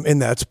in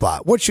that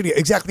spot?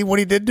 Exactly what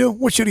he did do?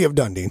 What should he have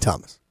done, Dean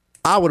Thomas?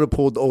 I would have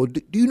pulled the old,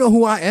 do you know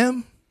who I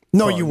am?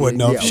 No, you wouldn't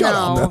have. yeah. Shut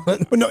No.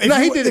 up. No, if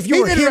He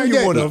you were did it him, right you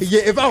there. would have.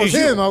 Yeah, if I was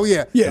him,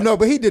 yeah. Yeah. No,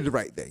 but he did the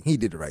right thing. He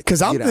did the right thing.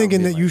 Because I'm Get out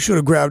thinking there, that you should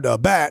have grabbed a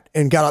bat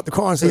and got out the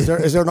car and said,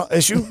 is there an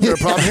issue? Is there a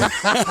problem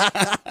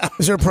here?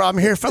 Is there a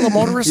problem here, fellow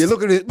motorist? Yeah,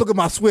 look at it. Look at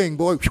my swing,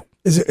 boy.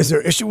 Is there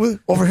an issue with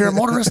over here,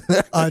 motorist?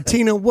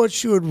 Tina, what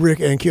should Rick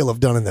and Keel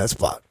have done in that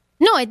spot?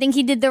 No, I think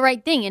he did the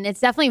right thing. And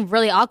it's definitely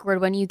really awkward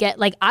when you get,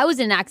 like, I was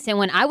in an accident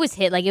when I was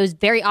hit. Like, it was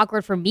very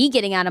awkward for me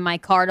getting out of my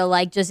car to,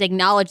 like, just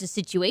acknowledge the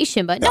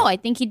situation. But no, I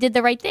think he did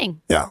the right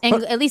thing. Yeah.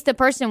 And at least the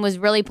person was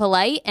really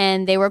polite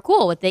and they were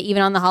cool with it,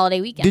 even on the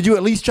holiday weekend. Did you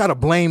at least try to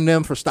blame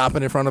them for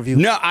stopping in front of you?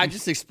 No, I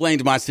just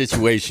explained my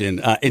situation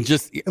and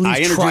just I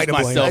least try introduced to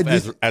blame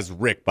myself as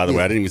Rick. By the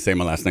way, I didn't even say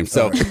my last name.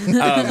 So,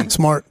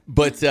 Smart.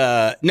 but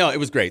no, it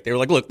was great. They were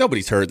like, "Look,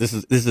 nobody's hurt. This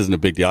isn't a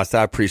big deal." I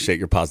said, "I appreciate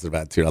your positive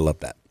attitude. I love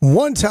that."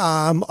 One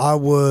time I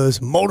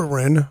was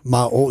motoring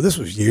this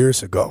was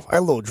years ago. I had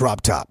a little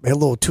drop top. I had a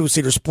little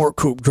 2-seater sport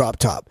coupe drop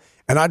top.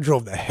 And I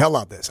drove the hell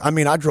out of this. I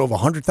mean, I drove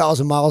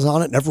 100,000 miles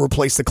on it, never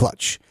replaced the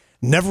clutch,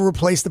 never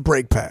replaced the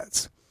brake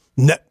pads.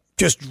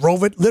 Just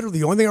drove it. Literally,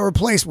 the only thing I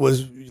replaced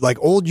was like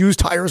old used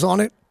tires on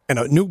it and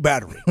a new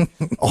battery.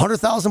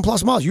 100,000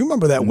 plus miles. You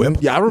remember that whip?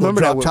 Yeah, I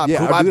remember that whip. Drop top Yeah,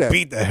 coupe. I do I that.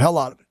 beat the hell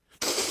out of it.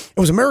 It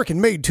was American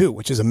made too,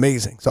 which is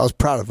amazing. So I was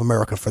proud of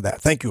America for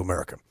that. Thank you,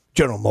 America.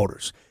 General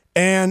Motors.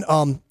 And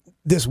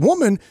this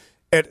woman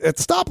at the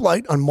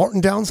stoplight on Martin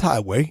Downs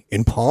Highway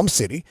in Palm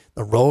City,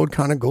 the road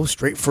kind of goes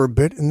straight for a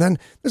bit, and then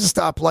there's a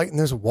stoplight, and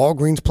there's a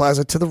Walgreens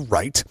Plaza to the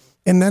right,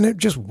 and then it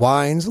just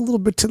winds a little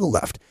bit to the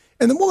left.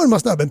 And the woman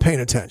must not have been paying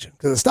attention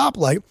because the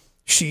stoplight,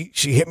 she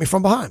hit me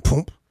from behind.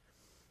 Boom.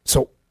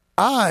 So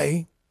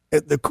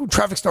the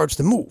traffic starts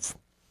to move,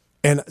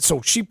 and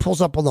so she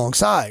pulls up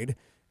alongside.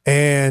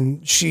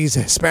 And she's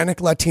a Hispanic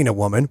Latina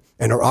woman,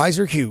 and her eyes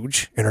are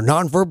huge, and her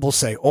nonverbals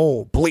say,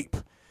 "Oh,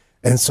 bleep."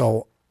 And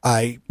so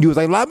You was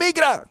like, La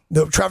Migra.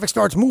 the traffic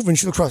starts moving.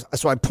 She looks across.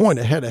 So I point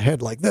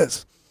ahead like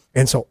this.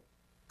 And so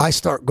I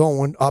start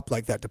going up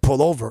like that to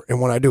pull over. And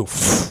when I do,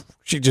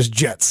 she just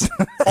jets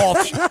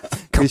off.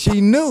 Because she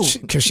knew.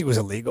 Because she was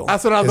illegal.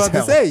 That's what I was as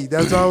about to hell. say.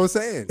 That's what I was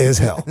saying. As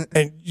hell.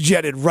 And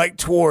jetted right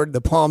toward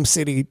the Palm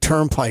City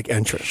Turnpike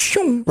entrance.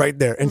 Right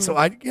there. And so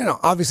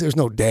obviously there's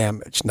no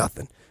damage,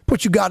 nothing.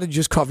 But you got to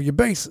just cover your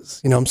bases.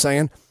 You know what I'm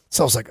saying?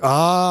 So I was like, So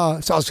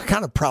I was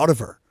kind of proud of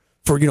her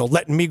for,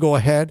 letting me go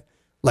ahead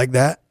like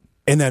that.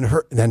 And then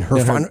her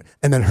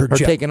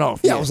jet taking off.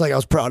 Yeah, Yeah. I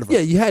was proud of her.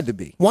 Yeah, you had to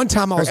be. One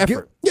time I was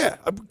effort.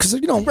 because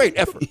Great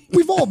effort.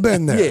 We've all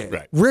been there. Yeah.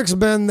 Right. Rick's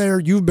been there.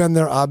 You've been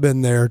there. I've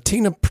been there.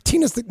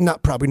 Tina's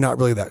probably not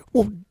really that.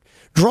 Well,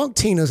 drunk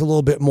Tina's a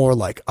little bit more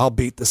like I'll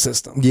beat the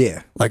system.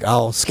 Yeah. Like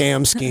I'll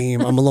scheme.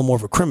 I'm a little more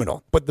of a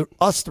criminal. But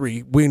us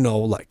three, we know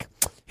like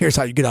here's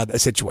how you get out of that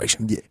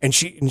situation. Yeah. And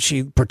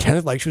she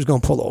pretended like she was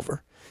going to pull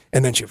over,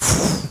 and then she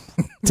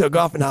took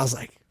off, and I was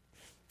like,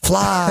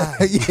 fly,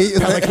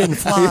 pelican,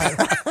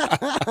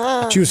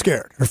 fly. She was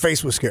scared. Her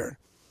face was scared.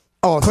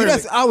 Oh, Clearly-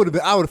 see, I would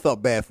have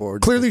felt bad for her.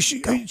 Clearly, she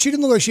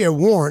didn't look like she had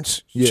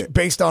warrants. Yeah.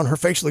 Based on her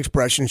facial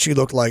expression, she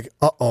looked like,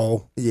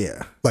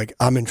 Yeah. like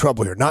I'm in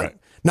trouble here.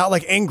 Not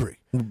like angry.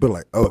 But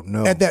like, oh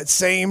no. At that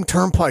same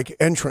turnpike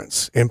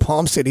entrance in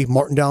Palm City,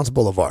 Martin Downs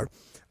Boulevard,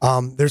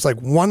 there's like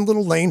one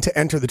little lane to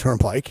enter the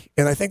turnpike,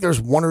 and I think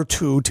there's one or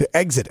two to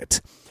exit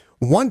it.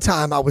 One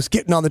time I was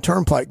getting on the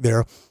turnpike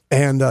there,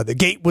 and the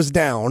gate was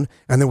down,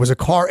 and there was a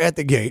car at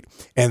the gate,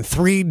 and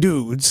 3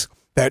 dudes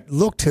that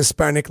looked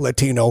Hispanic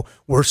Latino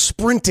were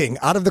sprinting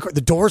out of the car. The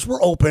doors were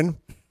open.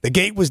 The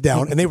gate was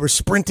down, and they were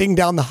sprinting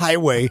down the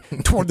highway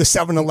toward the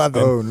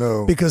 7-Eleven. Oh,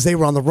 no. Because they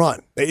were on the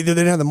run. They either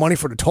didn't have the money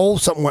for the toll,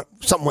 something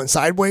went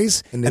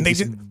sideways, And and they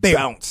they just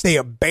bounced. They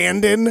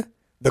abandoned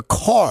the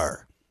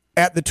car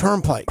at the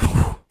turnpike,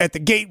 at the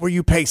gate where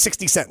you pay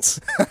 60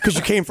 cents because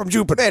you came from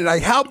Jupiter. Man,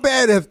 like how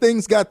bad have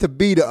things got to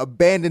be to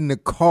abandon the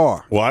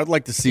car? Well, I'd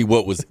like to see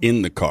what was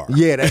in the car.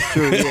 Yeah, that's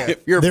true. Yeah.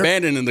 If you're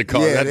abandoning the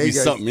car, Yeah, that'd they be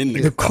got- something in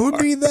the There car. could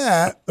be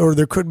that, or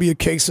there could be a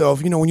case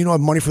of, when you don't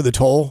have money for the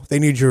toll, they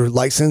need your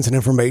license and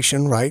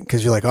information, right?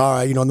 Because you're like, all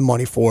right, the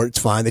money for it, it's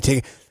fine. They take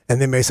it,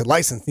 and then they said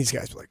license. These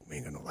guys were like, we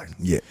ain't got no license.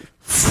 Yeah.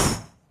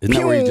 Isn't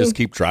that where you just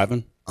keep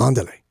driving?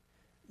 Andale.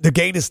 The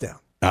gate is down.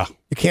 Ah,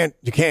 You can't.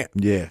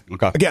 Yeah.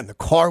 okay. Again,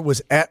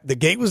 the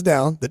gate was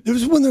down. It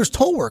was when there's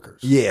toll workers.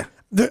 Yeah.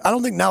 I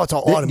don't think now it's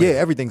all Yeah, automated.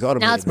 everything's Now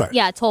automated.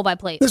 it's toll by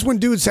plate. This one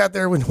dude sat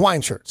there with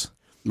Hawaiian shirts.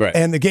 Right.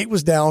 And the gate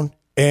was down,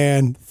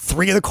 and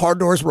 3 of the car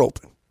doors were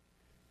open.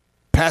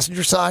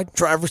 Passenger side,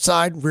 driver's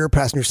side, rear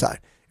passenger side.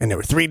 and there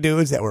were 3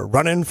 dudes that were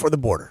running for the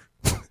border.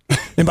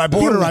 And by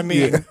border, I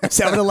mean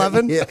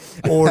 7-Eleven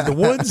or the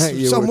woods,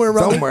 somewhere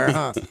around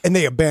huh? And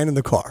they abandoned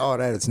the car. Oh,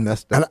 that is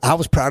messed up. And I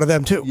was proud of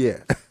them, too. Yeah.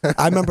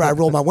 I remember I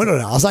rolled my window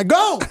down. I was like,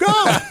 go!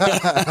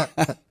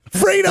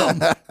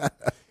 Freedom!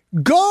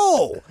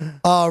 Go!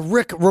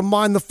 Rick,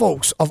 remind the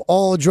folks of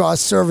All Draw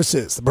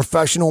Services, the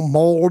professional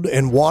mold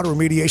and water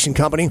remediation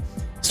company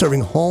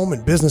serving home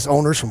and business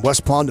owners from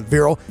West Palm to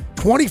Vero.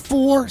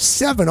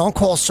 24/7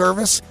 on-call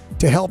service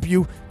to help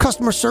you.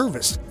 Customer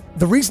service.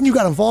 The reason you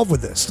got involved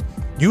with this,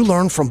 you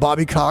learned from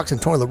Bobby Cox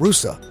and Tony La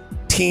Russa.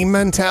 Team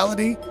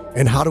mentality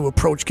and how to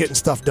approach getting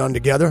stuff done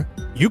together.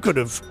 You could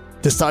have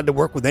decided to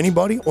work with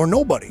anybody or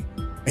nobody,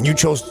 and you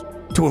chose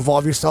to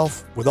involve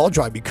yourself with All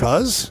Dry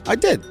because I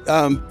did.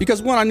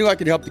 Because one, I knew I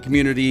could help the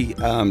community,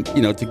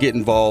 to get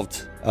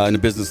involved in a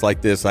business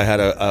like this. I had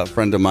a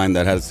friend of mine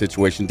that had a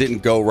situation,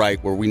 didn't go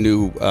right, where we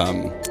knew,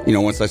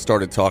 once I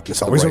started talking to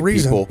the always right a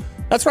reason. people.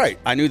 That's right.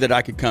 I knew that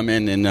I could come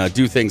in and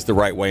do things the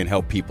right way and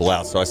help people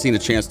out. So I seen a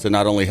chance to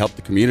not only help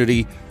the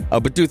community,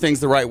 but do things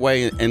the right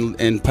way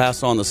and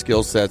pass on the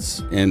skill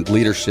sets and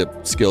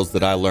leadership skills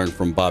that I learned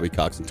from Bobby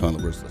Cox and Tony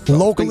La Russa. So it's been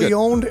locally good.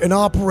 owned and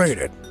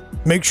operated.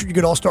 Make sure you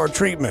get all-star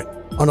treatment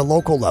on a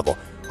local level.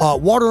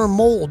 Water and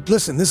mold.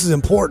 Listen, this is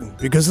important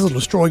because this will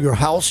destroy your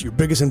house, your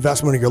biggest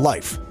investment of your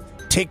life.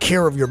 Take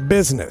care of your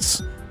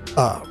business.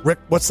 Rick,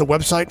 what's the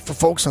website for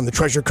folks on the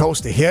Treasure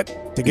Coast to hit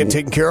to get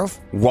taken care of?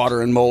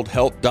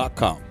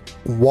 Waterandmoldhelp.com.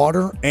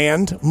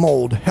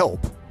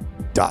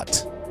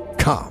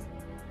 Waterandmoldhelp.com.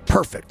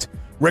 Perfect.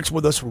 Rick's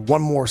with us for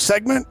one more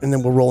segment, and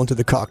then we'll roll into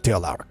the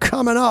cocktail hour.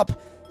 Coming up,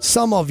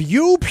 some of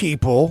you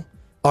people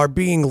are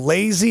being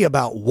lazy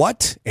about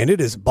what, and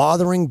it is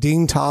bothering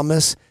Dean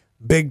Thomas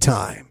big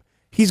time.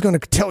 He's going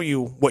to tell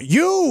you what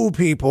you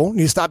people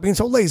need to stop being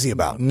so lazy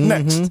about.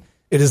 Next,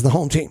 it is the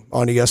home team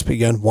on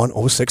ESPN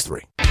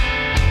 1063.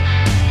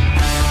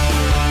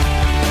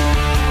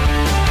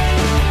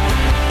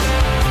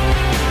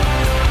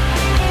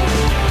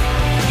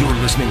 You're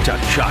listening to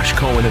Josh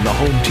Cohen and the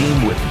home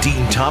team with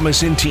Dean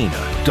Thomas and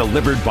Tina.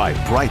 Delivered by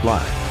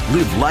Brightline.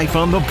 Live life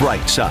on the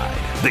bright side.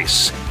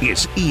 This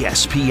is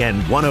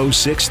ESPN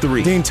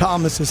 1063. Dean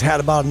Thomas has had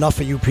about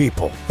enough of you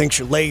people. Thinks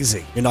you're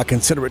lazy. You're not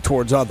considerate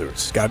towards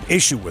others. Got an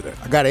issue with it.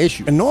 I got an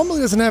issue. And normally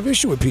doesn't have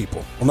issue with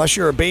people unless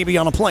you're a baby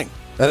on a plane.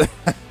 And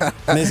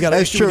he's got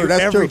an issue with you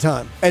every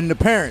time. And the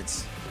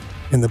parents.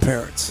 And the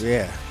parents.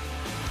 Yeah.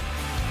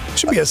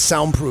 Should be a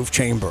soundproof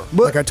chamber,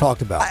 like I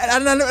talked about.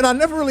 I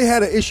never really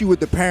had an issue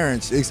with the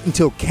parents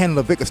until Ken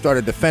LaVicka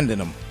started defending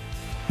them.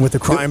 With the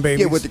crying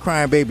babies? Yeah, with the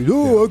crying babies.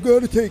 Oh, I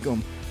got to take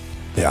them.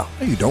 Yeah.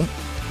 No, you don't.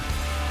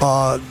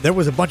 There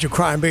was a bunch of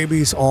crying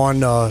babies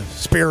on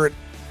Spirit.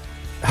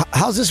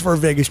 How's this for a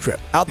Vegas trip?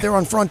 Out there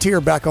on Frontier,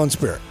 back on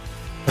Spirit.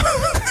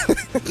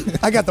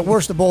 I got the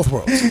worst of both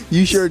worlds.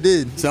 You sure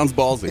did. Sounds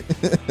ballsy.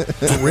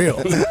 For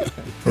real.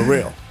 For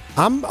real.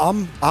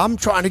 I'm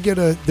trying to get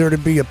there to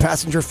be a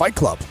passenger fight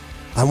club.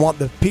 I want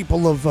the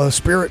people of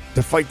Spirit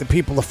to fight the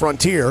people of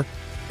Frontier,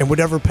 and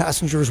whatever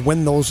passengers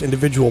win those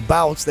individual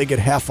bouts, they get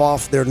half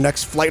off their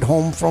next flight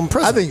home from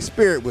prison. I think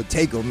Spirit would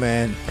take them,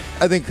 man.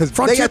 I think because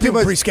Frontier they got too people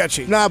much. pretty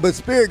sketchy. Nah, but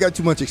Spirit got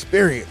too much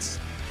experience.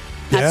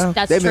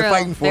 That's They've true. been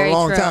fighting for Very a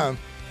long true. time.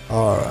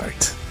 All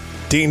right.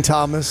 Dean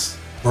Thomas,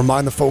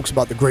 remind the folks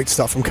about the great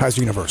stuff from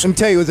Kaiser University. Let me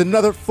tell you, it was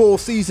another full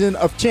season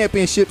of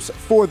championships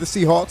for the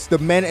Seahawks. The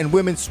men and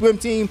women's swim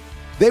team,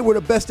 they were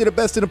the best of the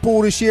best in the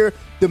pool this year.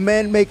 The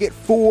men make it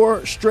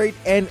 4 straight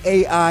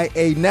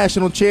NAIA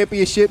national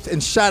championships.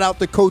 And shout out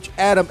to Coach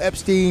Adam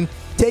Epstein,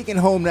 taking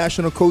home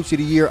National Coach of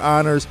the Year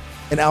honors,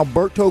 and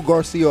Alberto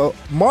Garcia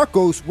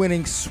Marcos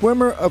winning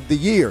Swimmer of the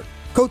Year.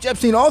 Coach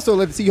Epstein also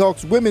led the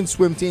Seahawks women's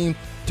swim team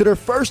to their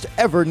first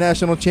ever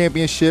national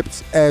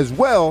championships, as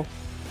well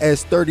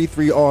as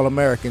 33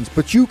 All-Americans.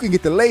 But you can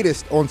get the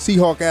latest on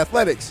Seahawk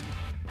athletics.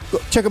 Go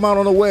check them out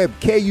on the web,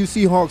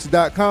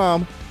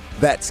 KUSeahawks.com.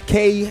 That's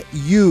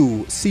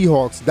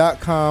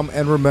KUSeahawks.com.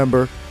 And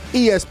remember,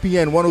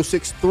 ESPN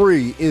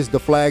 1063 is the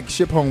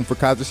flagship home for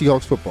Kaiser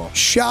Seahawks football.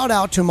 Shout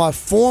out to my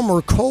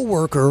former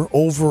co-worker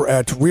over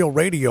at Real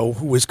Radio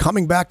who is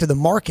coming back to the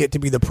market to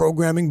be the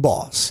programming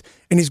boss.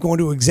 And he's going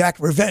to exact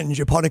revenge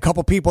upon a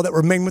couple people that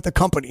remain with the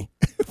company.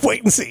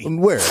 Wait and see.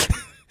 Where?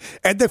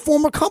 At the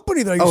former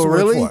company that I used to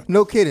work for.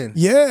 No kidding.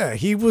 Yeah,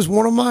 he was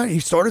he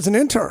started as an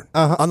intern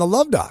on the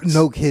Love Docs.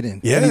 No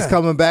kidding. Yeah. And he's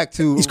coming back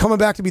to... He's coming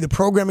back to be the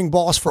programming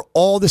boss for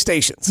all the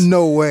stations.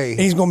 No way. And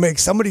he's going to make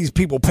some of these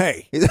people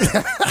pay.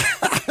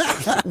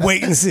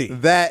 Wait and see.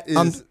 That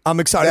is... I'm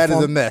excited That for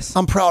is him. a mess.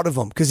 I'm proud of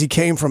him because he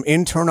came from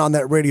intern on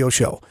that radio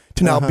show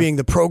to now being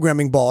the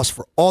programming boss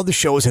for all the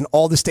shows and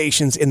all the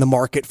stations in the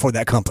market for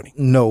that company.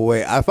 No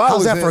way.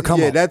 How's that for a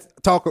come up? That's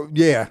talk.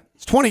 Yeah.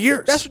 It's 20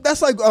 years.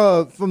 That's like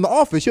from The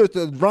Office. You're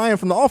Ryan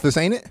from The Office,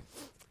 ain't it?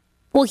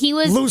 Well, he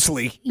was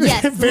loosely.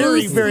 Yes,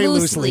 very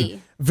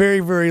loosely. Very,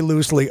 very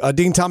loosely.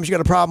 Dean Thomas, you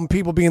got a problem with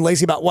people being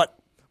lazy about what?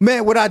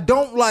 Man, what I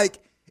don't like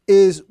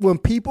is when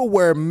people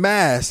wear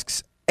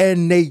masks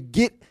and they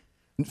get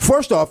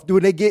First off,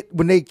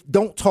 when they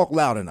don't talk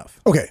loud enough?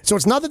 Okay, so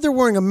it's not that they're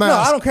wearing a mask. No,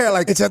 I don't care.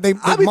 Like, it's that they I be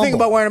mumble. thinking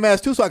about wearing a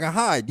mask too, so I can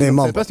hide. They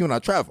mumble, especially when I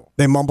travel.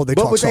 They mumble. They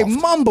talk soft.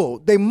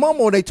 They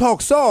mumble. They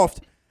talk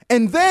soft,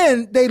 and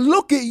then they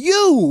look at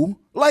you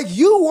like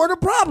you were the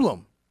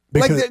problem.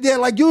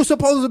 Like you were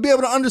supposed to be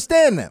able to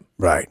understand them.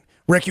 Right,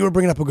 Rick, you were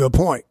bringing up a good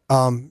point.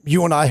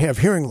 You and I have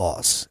hearing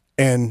loss,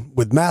 and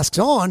with masks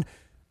on,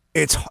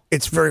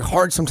 it's very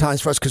hard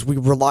sometimes for us because we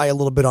rely a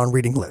little bit on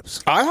reading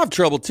lips. I have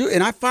trouble too,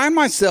 and I find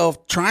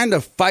myself trying to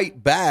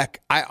fight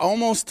back. I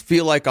almost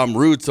feel like I'm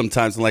rude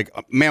sometimes. I'm like,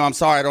 ma'am, I'm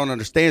sorry, I don't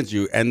understand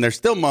you. And they're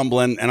still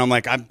mumbling, and I'm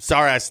like, I'm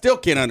sorry, I still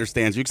can't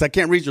understand you because I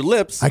can't read your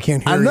lips. I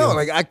can't hear you. I know, you.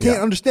 like I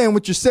can't understand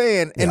what you're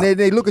saying, and then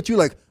they look at you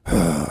like,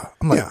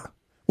 I'm like,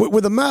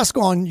 With a mask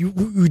on, you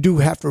do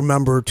have to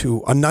remember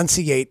to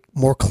enunciate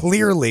more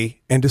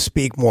clearly and to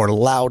speak more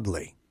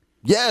loudly.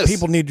 Yes.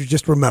 People need to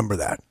just remember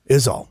that,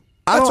 is all.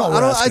 That's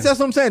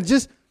what I'm saying.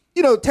 Just,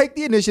 take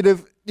the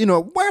initiative,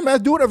 wear a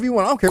mask, do whatever you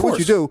want. I don't care what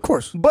you do. Of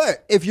course.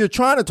 But if you're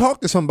trying to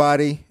talk to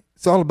somebody,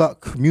 it's all about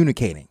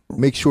communicating.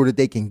 Make sure that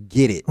they can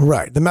get it.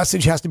 Right. The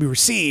message has to be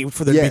received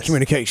for there to be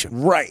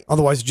communication. Right.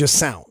 Otherwise, it's just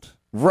sound.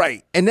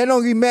 Right. And then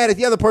don't get mad at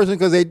the other person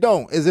because they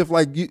don't. As if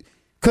like you...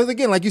 Because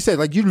again, like you said,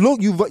 like you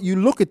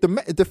look at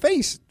the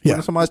face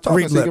when somebody's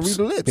talking, so you can read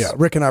the lips. Yeah,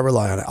 Rick and I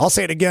rely on it. I'll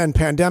say it again.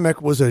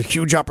 Pandemic was a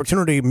huge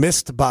opportunity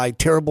missed by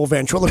terrible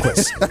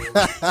ventriloquists.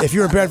 If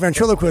you're a bad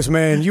ventriloquist,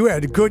 man, you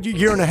had a good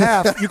year and a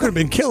half. You could have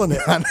been killing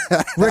it.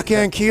 Rick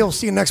and Keel,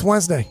 see you next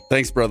Wednesday.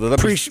 Thanks, brother.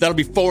 That'll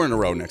be 4 in a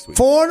row next week.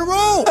 4 in a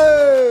row.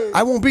 Hey.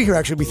 I won't be here.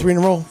 Actually, it'll be 3 in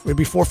a row. It'll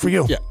be 4 for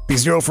you. Yeah. Be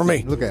 0 for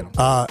me. Look at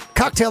him.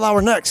 Cocktail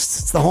hour next.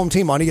 It's the home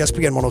team on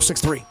ESPN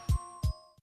 106.3.